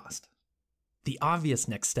gets lost. The obvious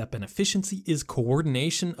next step in efficiency is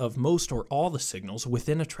coordination of most or all the signals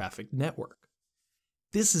within a traffic network.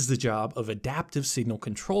 This is the job of Adaptive Signal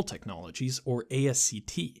Control Technologies, or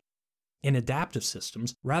ASCT. In adaptive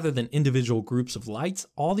systems, rather than individual groups of lights,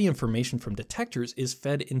 all the information from detectors is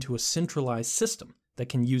fed into a centralized system that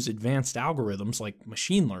can use advanced algorithms like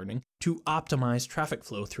machine learning to optimize traffic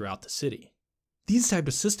flow throughout the city. These type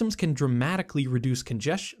of systems can dramatically reduce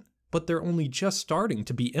congestion, but they're only just starting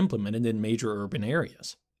to be implemented in major urban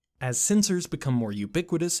areas. As sensors become more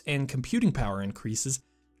ubiquitous and computing power increases,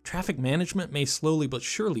 traffic management may slowly but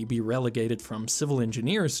surely be relegated from civil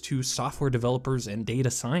engineers to software developers and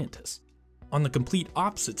data scientists. On the complete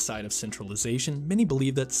opposite side of centralization, many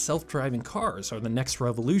believe that self-driving cars are the next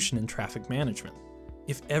revolution in traffic management.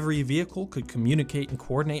 If every vehicle could communicate and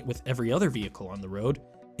coordinate with every other vehicle on the road,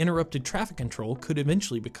 interrupted traffic control could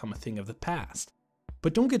eventually become a thing of the past.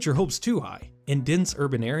 But don't get your hopes too high. In dense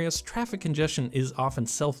urban areas, traffic congestion is often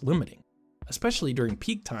self-limiting. Especially during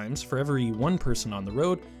peak times, for every one person on the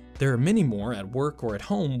road, there are many more at work or at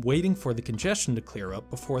home waiting for the congestion to clear up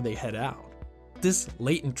before they head out. This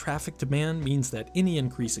latent traffic demand means that any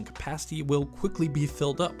increase in capacity will quickly be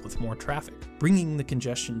filled up with more traffic, bringing the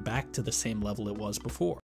congestion back to the same level it was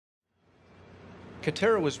before.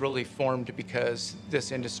 Katera was really formed because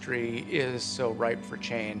this industry is so ripe for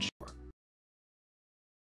change.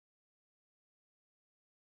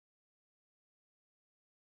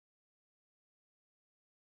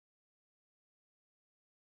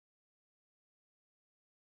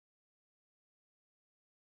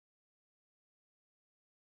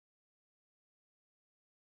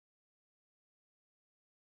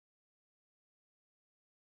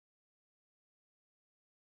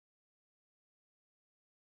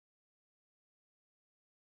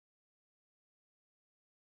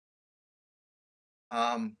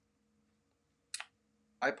 Um,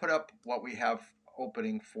 I put up what we have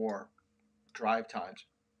opening for drive times.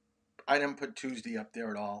 I didn't put Tuesday up there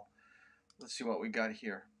at all. Let's see what we got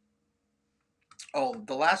here. Oh,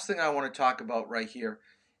 the last thing I want to talk about right here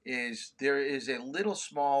is there is a little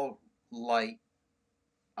small light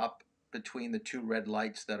up between the two red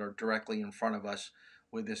lights that are directly in front of us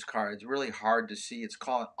with this car. It's really hard to see. It's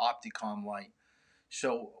called an Opticom light.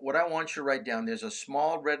 So what I want you to write down, there's a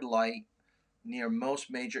small red light near most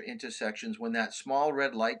major intersections. When that small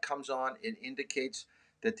red light comes on, it indicates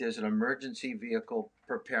that there's an emergency vehicle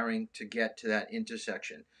preparing to get to that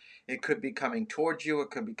intersection. It could be coming towards you,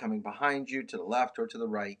 it could be coming behind you, to the left or to the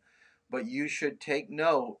right. But you should take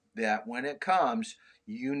note that when it comes,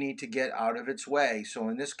 you need to get out of its way. So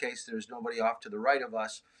in this case, there's nobody off to the right of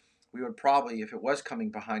us. We would probably, if it was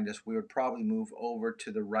coming behind us, we would probably move over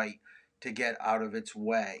to the right to get out of its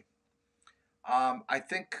way. I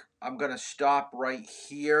think I'm going to stop right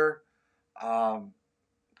here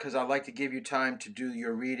because I'd like to give you time to do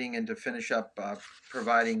your reading and to finish up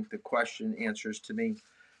providing the question answers to me.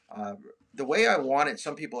 The way I want it,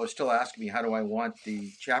 some people are still asking me, how do I want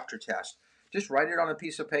the chapter test? Just write it on a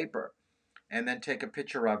piece of paper and then take a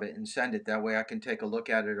picture of it and send it. That way I can take a look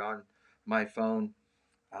at it on my phone.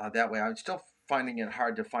 That way I'm still finding it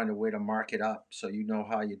hard to find a way to mark it up so you know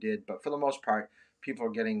how you did. But for the most part, people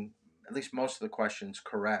are getting at least most of the questions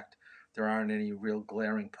correct. There aren't any real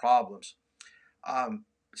glaring problems.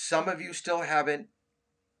 Some of you still haven't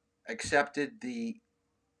accepted the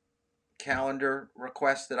calendar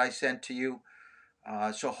request that I sent to you.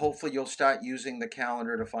 So hopefully you'll start using the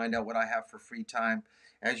calendar to find out what I have for free time.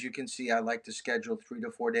 As you can see, I like to schedule 3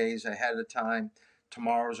 to 4 days ahead of time.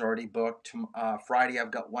 Tomorrow's already booked. Friday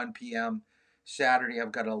I've got 1 p.m. Saturday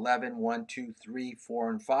I've got 11, 1, 2, 3, 4,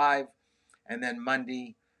 and 5. And then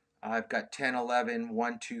Monday I've got 10, 11,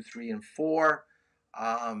 1, 2, 3, and 4.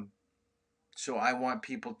 So I want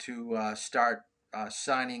people to start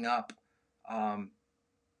signing up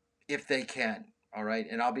if they can. All right.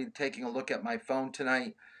 And I'll be taking a look at my phone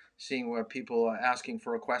tonight, seeing where people are asking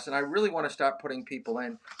for requests. And I really want to start putting people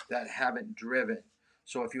in that haven't driven.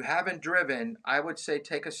 So if you haven't driven, I would say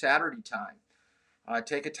take a Saturday time.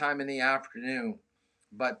 Take a time in the afternoon.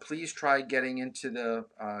 But please try getting into the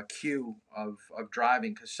queue of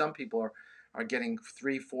driving, because some people are getting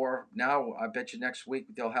 3, 4. Now, I bet you next week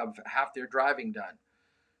they'll have half their driving done.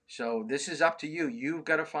 So this is up to you. You've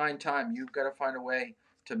got to find time. You've got to find a way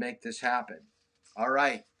to make this happen. All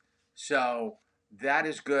right. So that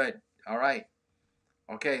is good. All right.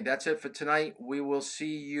 Okay, that's it for tonight. We will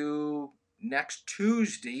see you next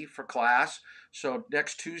Tuesday for class. So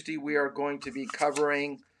next Tuesday we are going to be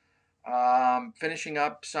covering finishing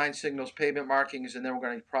up sign signals, pavement markings, and then we're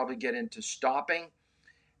going to probably get into stopping.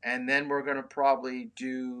 And then we're going to probably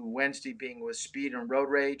do Wednesday being with speed and road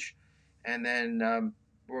rage. And then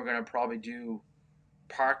we're going to probably do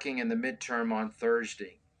parking in the midterm on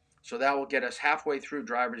Thursday. So that will get us halfway through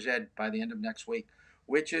driver's ed by the end of next week,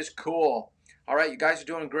 which is cool. All right, you guys are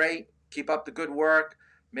doing great. Keep up the good work.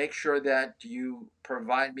 Make sure that you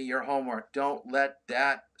provide me your homework. Don't let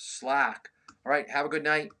that slack. All right, have a good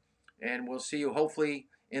night, and we'll see you hopefully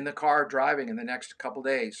in the car driving in the next couple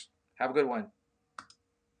days. Have a good one.